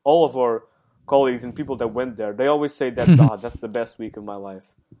 all of our colleagues and people that went there, they always say that, that's the best week of my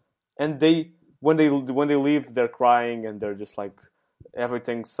life. And when they leave, they're crying and they're just like,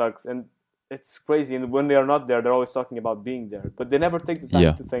 everything sucks, and it's crazy. And when they are not there, they're always talking about being there, but they never take the time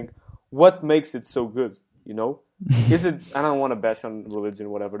yeah. to think what makes it so good. You know, is it? I don't want to bash on religion,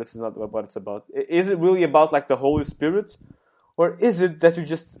 whatever. This is not what it's about. Is it really about like the Holy Spirit, or is it that you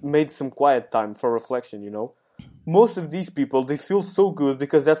just made some quiet time for reflection? You know, most of these people, they feel so good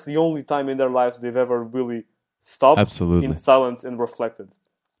because that's the only time in their lives they've ever really stopped in Absolutely. silence and reflected,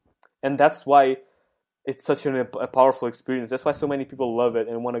 and that's why it's such a powerful experience. That's why so many people love it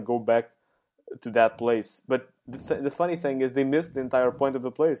and want to go back to that place. But the funny thing is, they miss the entire point of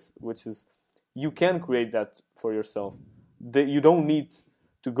the place, which is you can create that for yourself. You don't need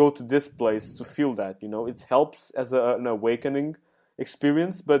to go to this place to feel that. You know, it helps as an awakening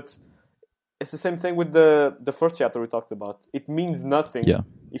experience, but it's the same thing with the first chapter we talked about. It means nothing Yeah.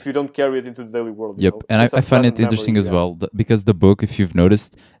 if you don't carry it into the daily world. You Yep. know, it's And I, just a I find pleasant it memory interesting you as have. well because the book, if you've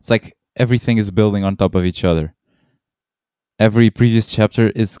noticed, it's like everything is building on top of each other. Every previous chapter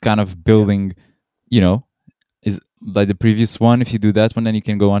is kind of Yeah. building, you know, is like the previous one. If you do that one, then you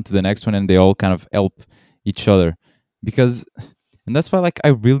can go on to the next one and they all kind of help each other. Because, and that's why, like, I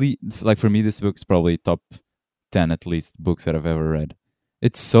really, like, for me, this book's probably top 10 at least books that I've ever read.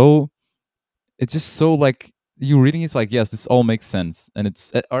 It's so, it's just so, like, you reading it's like, yes, this all makes sense. And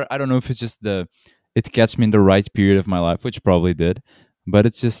or I don't know if it's just it catch me in the right period of my life, which probably did. But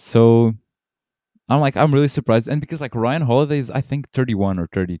it's just so, I'm really surprised, and because like Ryan Holiday is I think 31 or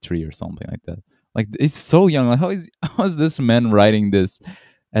 33 or something like that. Like he's so young. Like how is this man writing this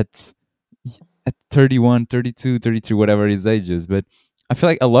at 31, 32, 33, whatever his age is? But I feel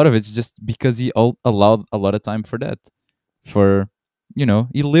like a lot of it's just because he allowed a lot of time for that. For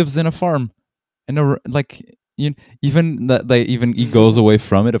he lives in a farm, and like even that like even he goes away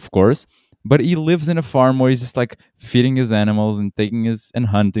from it, of course, but he lives in a farm where he's just like feeding his animals and taking his and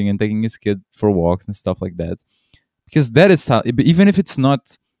hunting and taking his kid for walks and stuff like that, because that is even if it's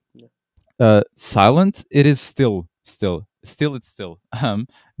not Yeah. silent, it is still it's still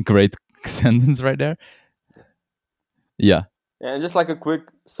great sentence right there. Yeah. And just like a quick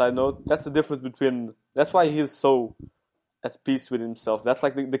side note, that's the difference between. That's why he's so at peace with himself. That's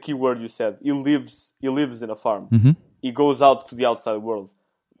like the key word you said. He lives in a farm. Hmm. He goes out to the outside world.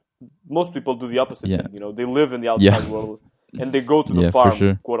 Most people do the opposite Yeah. thing. They live in the Yeah. outside world and they go to the Yeah, for farm,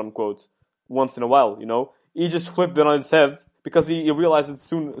 sure. quote unquote, once in a while. He just flipped it on its head because he realized it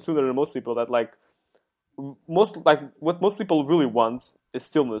sooner than most people that what most people really want is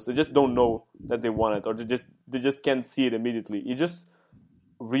stillness. They just don't know that they want it, or they just can't see it immediately. You just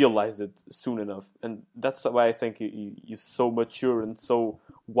realize it soon enough, and that's why I think he's so mature and so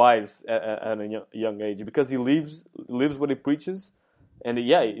wise at a young age, because he lives what he preaches, and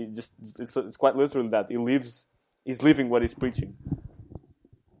yeah, it's quite literally that he's living what he's preaching,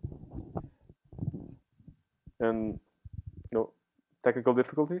 and no technical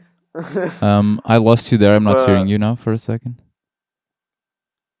difficulties. I lost you there. I'm not hearing But you now for a second.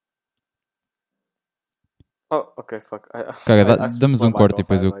 oh, okay, fuck. Caga, I switched damos my um mic corte e off. I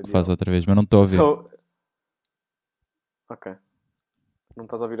depois have eu no idea. faço outra vez, mas não estou a ouvir. So, ok. Não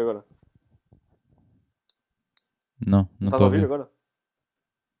estás a ouvir agora? Não, Não não estás a estou a ouvir ouvir. agora?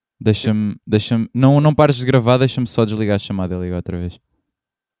 Tipo, Deixa-me. Não pares de gravar, deixa-me só desligar a chamada e ligar outra vez.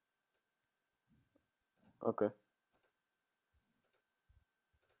 ok.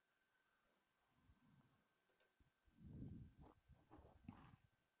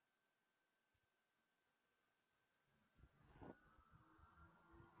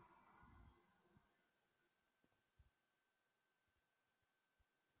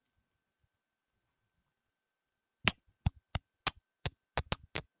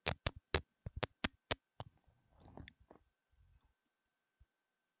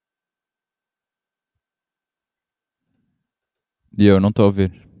 Eu não estou a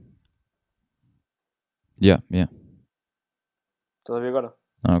ouvir. Yeah, yeah. Estás a ver agora?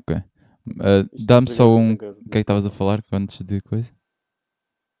 Ah, ok. Isto Dá-me desliga só sem um. O querer. que é que estavas a falar antes de coisa?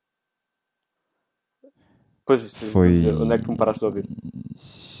 Pois isto tens de me dizer. Foi. Onde é que tu me paraste de ouvir?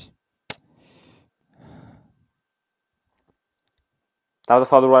 Estavas a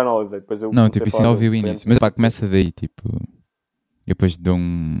falar do Ryan Holiday, depois eu Não, comecei tipo, a isso falar não dele. ouvi o Foi início. antes Mas disso. pá, começa daí, tipo. E depois dou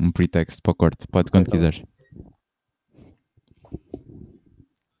um pretexto para o corte. Pode Ok, quando tá bem. quiseres.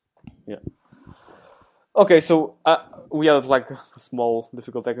 Yeah. Okay, so we had like a small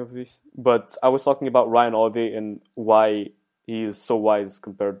difficult technicalities, but I was talking about Ryan Holiday and why he is so wise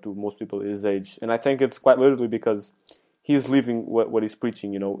compared to most people his age, and I think it's quite literally because he's living what he's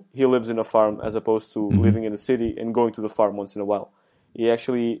preaching. You know, he lives in a farm as opposed to living in a city and going to the farm once in a while. He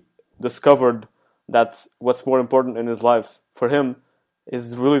actually discovered that what's more important in his life for him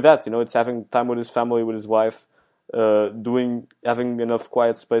is really that. You know, it's having time with his family, with his wife, having enough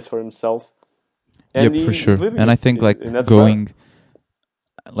quiet space for himself. And Yep, for he's sure. living And I it, think like and that's rare. going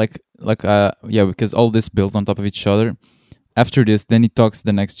yeah, because all this builds on top of each other. After this, then he talks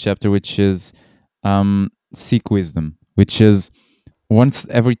the next chapter, which is seek wisdom, which is once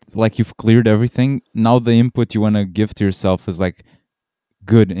you've cleared everything, now the input you want to give to yourself is like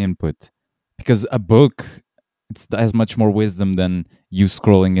good input, because a book has much more wisdom than you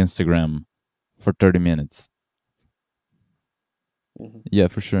scrolling Instagram for 30 minutes. Yeah,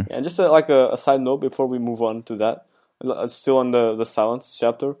 for sure. And just like a side note before we move on to that, still on the silence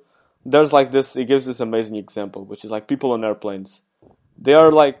chapter, there's like this. It gives this amazing example, which is like people on airplanes. They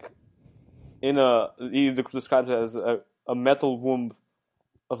are like he describes it as a metal womb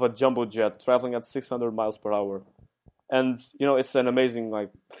of a jumbo jet traveling at 600 miles per hour, and you know it's an amazing like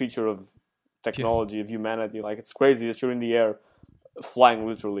feature of technology of humanity. Like it's crazy that you're in the air, flying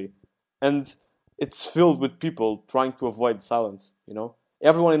literally, and it's filled with people trying to avoid silence. You know,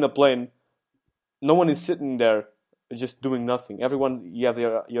 everyone in the plane, no one is sitting there just doing nothing. Everyone, you have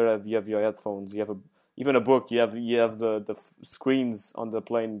your headphones, you have even a book, you have the screens on the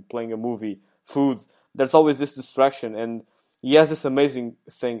plane playing a movie, food. There's always this distraction, and he has this amazing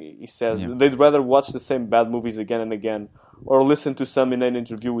thing. He says they'd rather watch the same bad movies again and again, or listen to some inane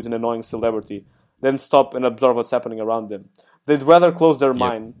interview with an annoying celebrity, than stop and observe what's happening around them. They'd rather close their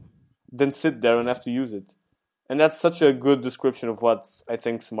mind than sit there and have to use it. And that's such a good description of what I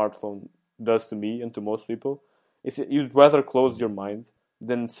think smartphone does to me and to most people. Is you'd rather close your mind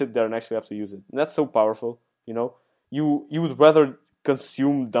than sit there and actually have to use it. And that's so powerful, you know? You would rather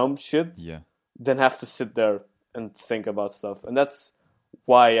consume dumb shit than have to sit there and think about stuff. And that's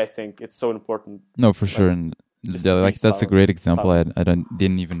why I think it's so important. No, for sure. And that's a great example. I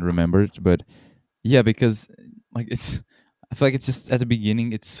didn't even remember it, but yeah, because like I feel like it's just at the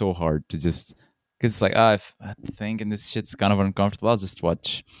beginning it's so hard to just, because it's like if I think and this shit's kind of uncomfortable, I'll just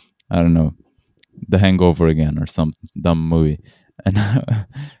watch, I don't know, The Hangover again or some dumb movie. And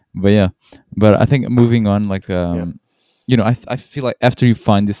but I think moving on, like you know, I feel like after you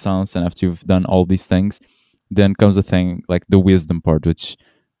find the silence and after you've done all these things, then comes the thing like the wisdom part, which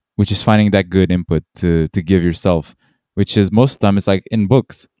is finding that good input to give yourself, which is most of the time it's like in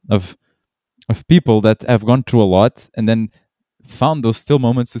books of people that have gone through a lot and then found those still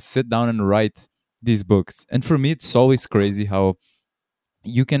moments to sit down and write these books. And for me, it's always crazy how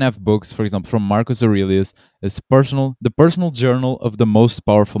you can have books, for example, from Marcus Aurelius, the personal journal of the most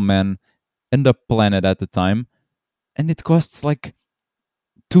powerful man in the planet at the time, and it costs like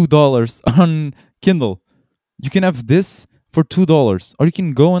 $2 on Kindle. You can have this for $2, or you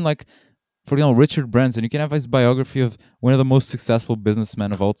can go and like, for example, Richard Branson. You can have his biography of one of the most successful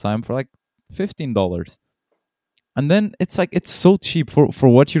businessmen of all time for like $15. And then it's like it's so cheap for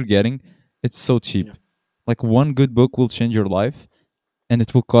what you're getting. It's so cheap. Like one good book will change your life, and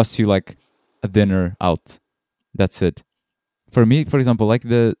it will cost you like a dinner out. That's it. For me, for example, like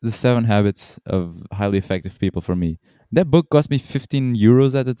the 7 Habits of Highly Effective People, for me, that book cost me 15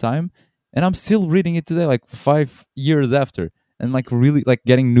 euros at the time, and I'm still reading it today, like 5 years after, and like really like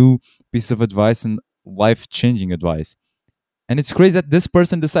getting new pieces of advice and life changing advice. And it's crazy that this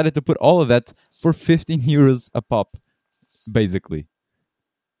person decided to put all of that for 15 euros a pop, basically.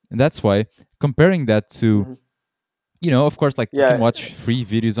 And that's why comparing that to, you know, of course, like you can watch free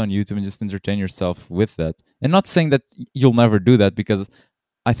videos on YouTube and just entertain yourself with that. And not saying that you'll never do that, because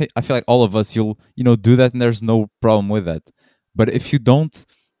I feel like all of us, you'll, you know, do that and there's no problem with that. But if you don't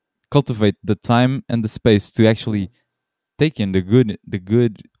cultivate the time and the space to actually take in the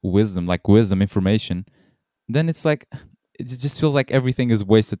good wisdom, like wisdom information, then it's like it just feels like everything is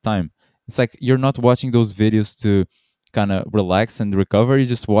wasted time. It's like you're not watching those videos to kind of relax and recover. You're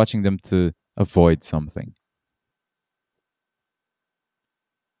just watching them to avoid something.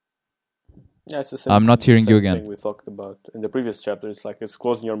 Yeah, it's the I'm not it's the hearing you same again. thing we talked about in the previous chapter. It's like it's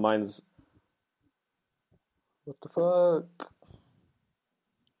closing your minds. What the fuck?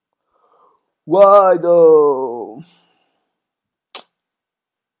 Why though?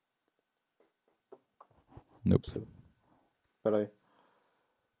 Nope. Peraí.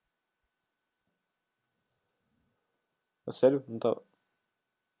 A sério? Não tá.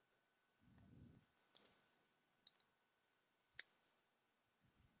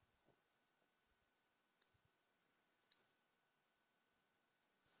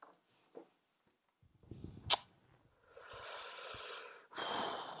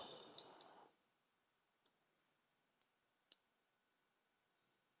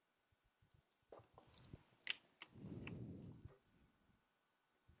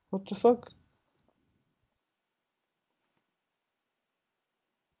 What the fuck?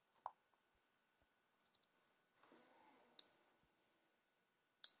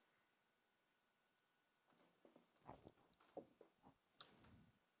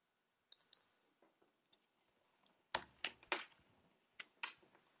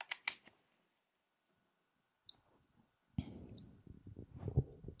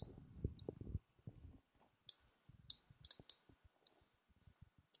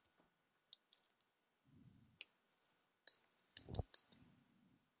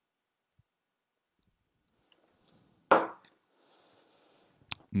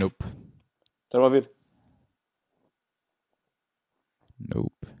 Nope. Estás a ouvir?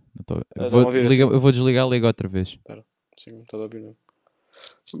 Nope. Não tô... Estás a ouvir assim? eu vou desligar, ligo outra vez. Espera. Sim, não estás a ouvir não.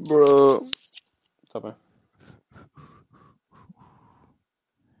 Bro. Tá bem.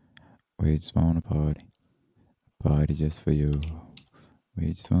 We just wanna party. Party just for you. We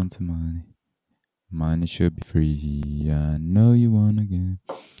just want some money. Money should be free. I know you wanna get.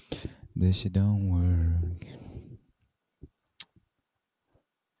 This shit don't work.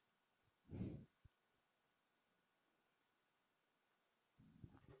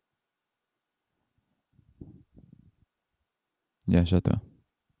 Yeah, já está.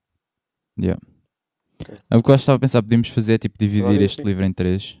 Yeah. Ok. O que eu estava a pensar, podíamos fazer tipo dividir Agora este sim. livro em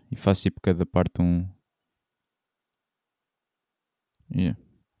 3 e faz tipo cada parte um. Yeah.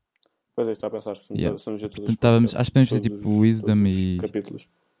 Pois é, está a pensar. Yeah. Somos já todos Portanto, estávamos, acho que podemos todos ter tipo os- Wisdom todos os e. capítulos.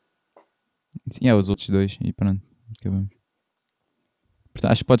 Yeah, os outros dois e pronto. Acabamos.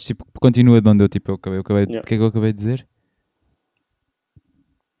 Portanto, acho que podes tipo. Continua de onde eu acabei. Yeah. O que é que eu acabei de dizer?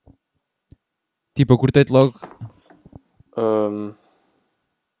 Tipo, eu cortei-te logo.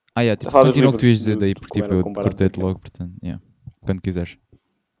 Yeah, tipo, a falar dos continua o que tu ias livros dizer daí, de porque como tipo, era eu comparados cortei-te aqui. logo, portanto, yeah. Quando quiseres.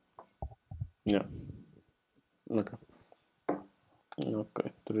 Yeah. Okay.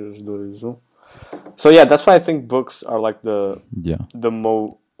 Okay. 3, 2, 1. So yeah, that's why I think books are like Yeah.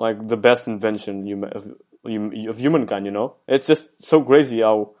 the best invention of humankind. You know, it's just so crazy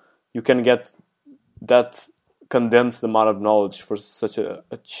how you can get that condensed amount of knowledge for such a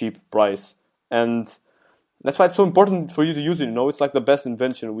cheap price, and that's why it's so important for you to use it. You know, it's like the best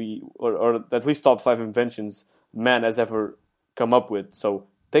invention or at least top 5 inventions man has ever come up with. So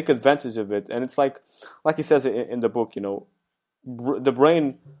take advantage of it. And it's like he says in the book, you know, the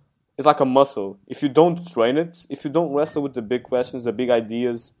brain is like a muscle. If you don't train it, if you don't wrestle with the big questions, the big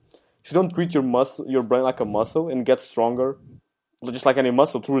ideas, if you don't treat your brain like a muscle and get stronger, just like any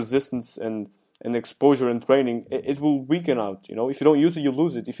muscle, through resistance and exposure and training, it will weaken out. You know, if you don't use it, you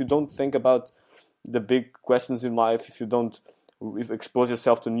lose it. If you don't think about the big questions in life, if you don't expose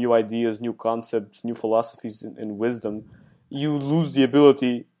yourself to new ideas, new concepts, new philosophies and wisdom, you lose the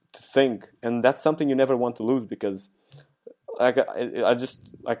ability to think, and that's something you never want to lose, because like I just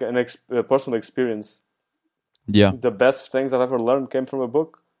like a personal experience. Yeah. The best things I've ever learned came from a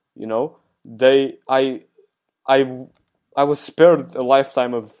book. You know, I was spared a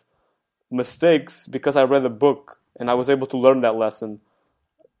lifetime of mistakes because I read a book and I was able to learn that lesson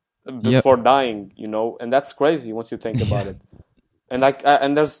before dying. You know, and that's crazy once you think about it. And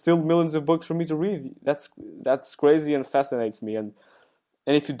and there's still millions of books for me to read. That's crazy and fascinates me. And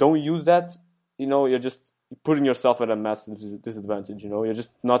if you don't use that, you know, you're just putting yourself at a massive disadvantage. You know, you're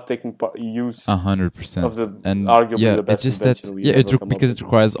just not taking use 100% of the and arguably the best it's just that invention we've ever come up because with. it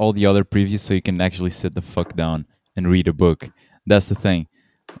requires all the other previews, so you can actually sit the fuck down and read a book. That's the thing.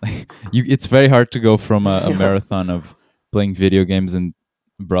 It's very hard to go from a marathon of playing video games and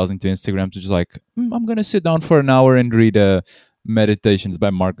browsing to Instagram to just like, I'm gonna sit down for an hour and read Meditations by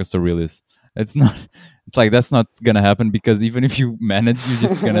Marcus Aurelius. It's not. It's like that's not gonna happen, because even if you manage, you're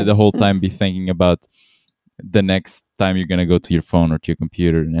just gonna the whole time be thinking about the next time you're gonna go to your phone or to your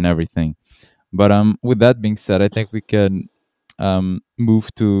computer and everything. But with that being said, I think we can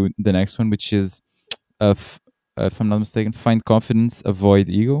move to the next one, which is if I'm not mistaken, find confidence, avoid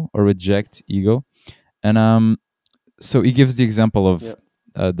ego, or reject ego. And so he gives the example of Yeah.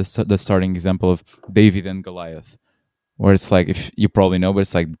 the starting example of David and Goliath, where it's like, if you probably know, but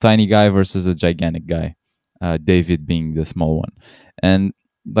it's like the tiny guy versus a gigantic guy, David being the small one. And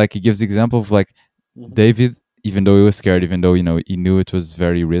like he gives the example of like Hmm. David, even though he was scared, even though he knew it was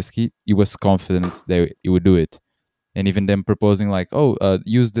very risky, he was confident that he would do it. And even them proposing like, oh,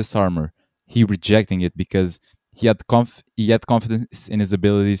 use this armor, he rejecting it because he had confidence in his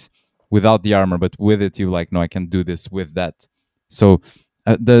abilities without the armor, but with it, you like, no, I can do this with that. So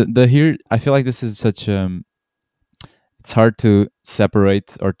the here, I feel like this is such it's hard to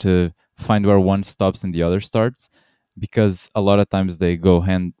separate or to find where one stops and the other starts, because a lot of times they go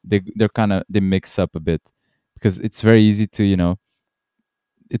hand they're kind of, they mix up a bit, because it's very easy to,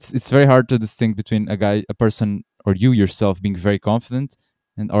 it's very hard to distinguish between a person, or you yourself being very confident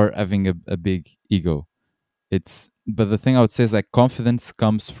and or having a big ego. It's But the thing I would say is like confidence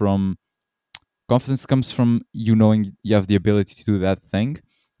comes from you knowing you have the ability to do that thing,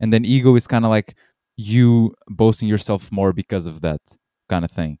 and then ego is kind of like you boasting yourself more because of that kind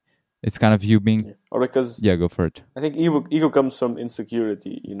of thing. It's kind of you being, Yeah. Or because yeah, go for it. I think ego comes from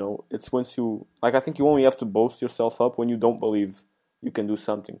insecurity. It's once you like. I think you only have to boast yourself up when you don't believe you can do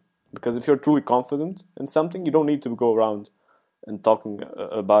something. Because if you're truly confident in something, you don't need to go around and talking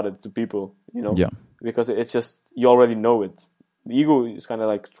about it to people. Yeah, Because it's just you already know it. The ego is kind of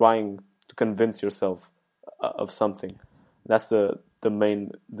like trying to convince yourself of something. That's the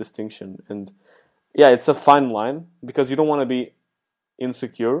main distinction. And yeah, it's a fine line because you don't want to be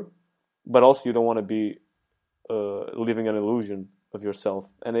insecure, but also you don't want to be living an illusion of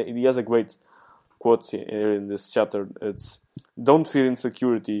yourself. And he has a great quote here in this chapter. It's, don't feel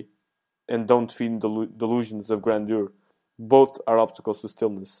insecurity and don't feel delusions of grandeur. Both are obstacles to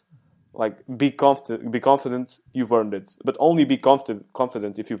stillness. Like, be confident you've earned it, but only be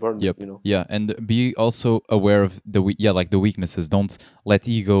confident if you've earned yep, it. yeah, and be also aware of the weaknesses. Don't let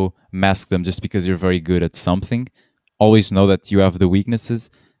ego mask them just because you're very good at something. Always know that you have the weaknesses,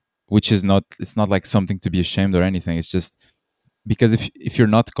 which is not, it's not like something to be ashamed or anything. It's just because if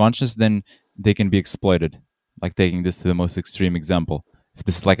you're not conscious, then they can be exploited. Like, taking this to the most extreme example, if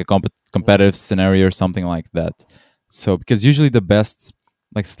this is like a competitive scenario or something like that. So because usually the best,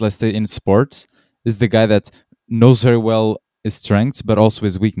 like let's say in sports, is the guy that knows very well his strengths but also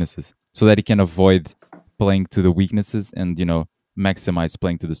his weaknesses, so that he can avoid playing to the weaknesses and maximize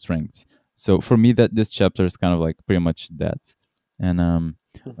playing to the strengths. So for me, that this chapter is kind of like pretty much that. And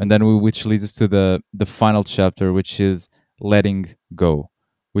then which leads us to the final chapter, which is letting go,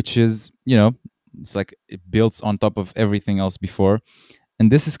 which is, it's like it builds on top of everything else before.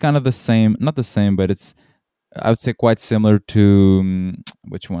 And this is kind of the same, not the same, but it's, I would say, quite similar to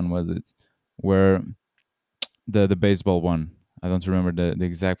which one was it, where the baseball one, I don't remember the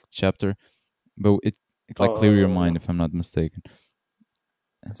exact chapter, but it like clear your mind, if I'm not mistaken.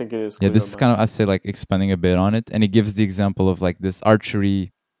 I think it is. Yeah, Clear this your is mind. kind of, I say, like expanding a bit on it, and it gives the example of like this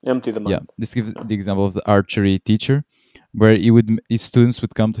archery. Empty the mind. Yeah, this gives the example of the archery teacher, where his students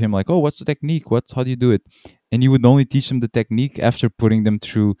would come to him like, oh, what's the technique, how do you do it? And he would only teach them the technique after putting them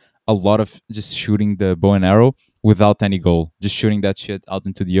through a lot of just shooting the bow and arrow without any goal, just shooting that shit out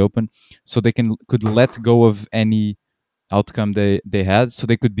into the open, so they could let go of any outcome they had, so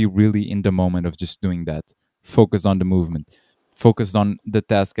they could be really in the moment of just doing that, focused on the movement, focused on the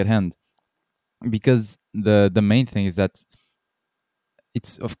task at hand. Because the main thing is that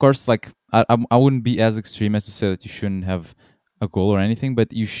it's, of course, like I wouldn't be as extreme as to say that you shouldn't have a goal or anything,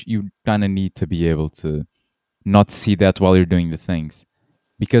 but you kind of need to be able to not see that while you're doing the things,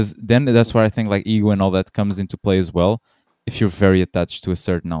 because then that's where I think like ego and all that comes into play as well. If you're very attached to a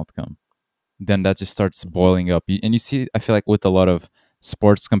certain outcome, then that just starts boiling up. And you see, I feel like with a lot of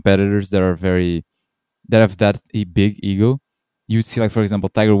sports competitors that are that have that a big ego, you see, like for example,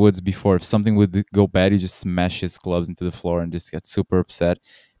 Tiger Woods, before, if something would go bad, he just smash his clubs into the floor and just get super upset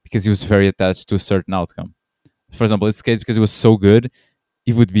because he was very attached to a certain outcome. For example, in this case, because he was so good,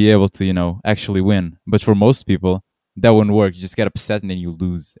 he would be able to, actually win. But for most people, that wouldn't work. You just get upset and then you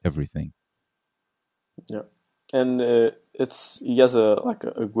lose everything. Yeah, and he has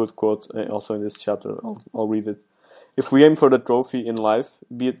a good quote also in this chapter. I'll read it. If we aim for the trophy in life,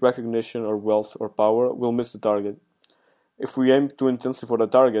 be it recognition or wealth or power, we'll miss the target. If we aim too intensely for the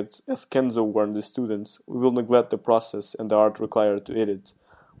target, as Kenzo warned his students, we will neglect the process and the art required to hit it.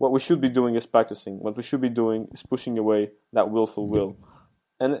 What we should be doing is practicing. What we should be doing is pushing away that willful will.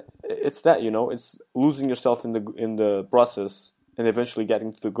 And it's that, it's losing yourself in the process and eventually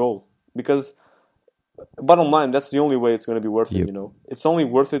getting to the goal. Because bottom line, that's the only way it's going to be worth it. Yep. It's only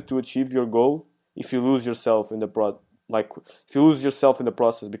worth it to achieve your goal if you lose yourself in the if you lose yourself in the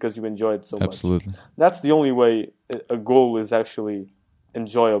process because you enjoy it so much. Absolutely. That's the only way a goal is actually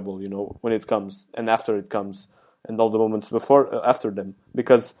enjoyable, when it comes and after it comes, and all the moments before after them.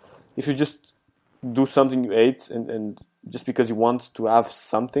 Because if you just do something you hate and just because you want to have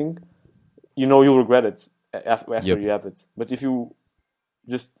something, you'll regret it after you have it. But if you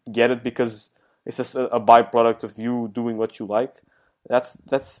just get it because it's just a byproduct of you doing what you like, that's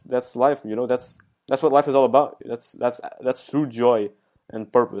life. That's what life is all about. That's true joy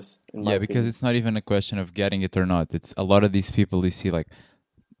and purpose. Because it's not even a question of getting it or not. It's a lot of these people you see, like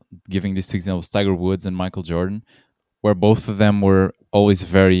giving these two examples, Tiger Woods and Michael Jordan, where both of them were always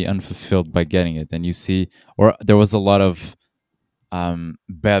very unfulfilled by getting it. And you see, or there was a lot of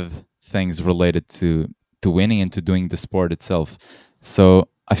bad things related to winning and to doing the sport itself. So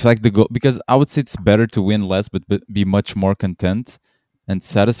I feel like the goal, because I would say it's better to win less, but be much more content and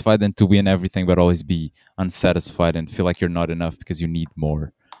satisfied than to win everything, but always be unsatisfied and feel like you're not enough because you need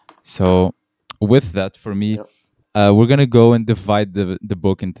more. So with that, for me, we're going to go and divide the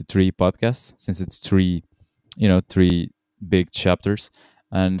book into 3 podcasts, since it's 3 big chapters.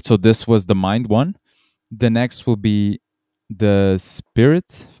 And so this was the mind one. The next will be the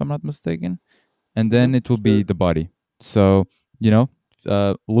spirit, if I'm not mistaken. And then it will be the body. So,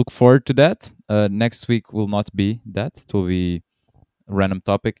 look forward to that. Next week will not be that. It will be a random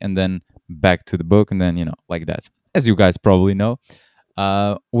topic and then back to the book and then, like that. As you guys probably know.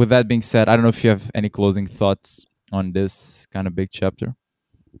 With that being said, I don't know if you have any closing thoughts on this kind of big chapter.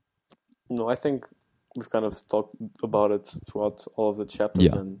 No, I think we've kind of talked about it throughout all of the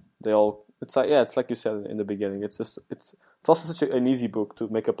chapters, and they all. It's like you said in the beginning. It's also such an easy book to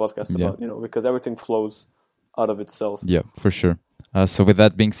make a podcast about, because everything flows out of itself. Yeah, for sure. So with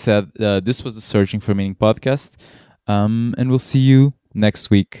that being said, this was the Searching for Meaning podcast, and we'll see you next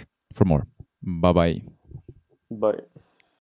week for more. Bye-bye. Bye.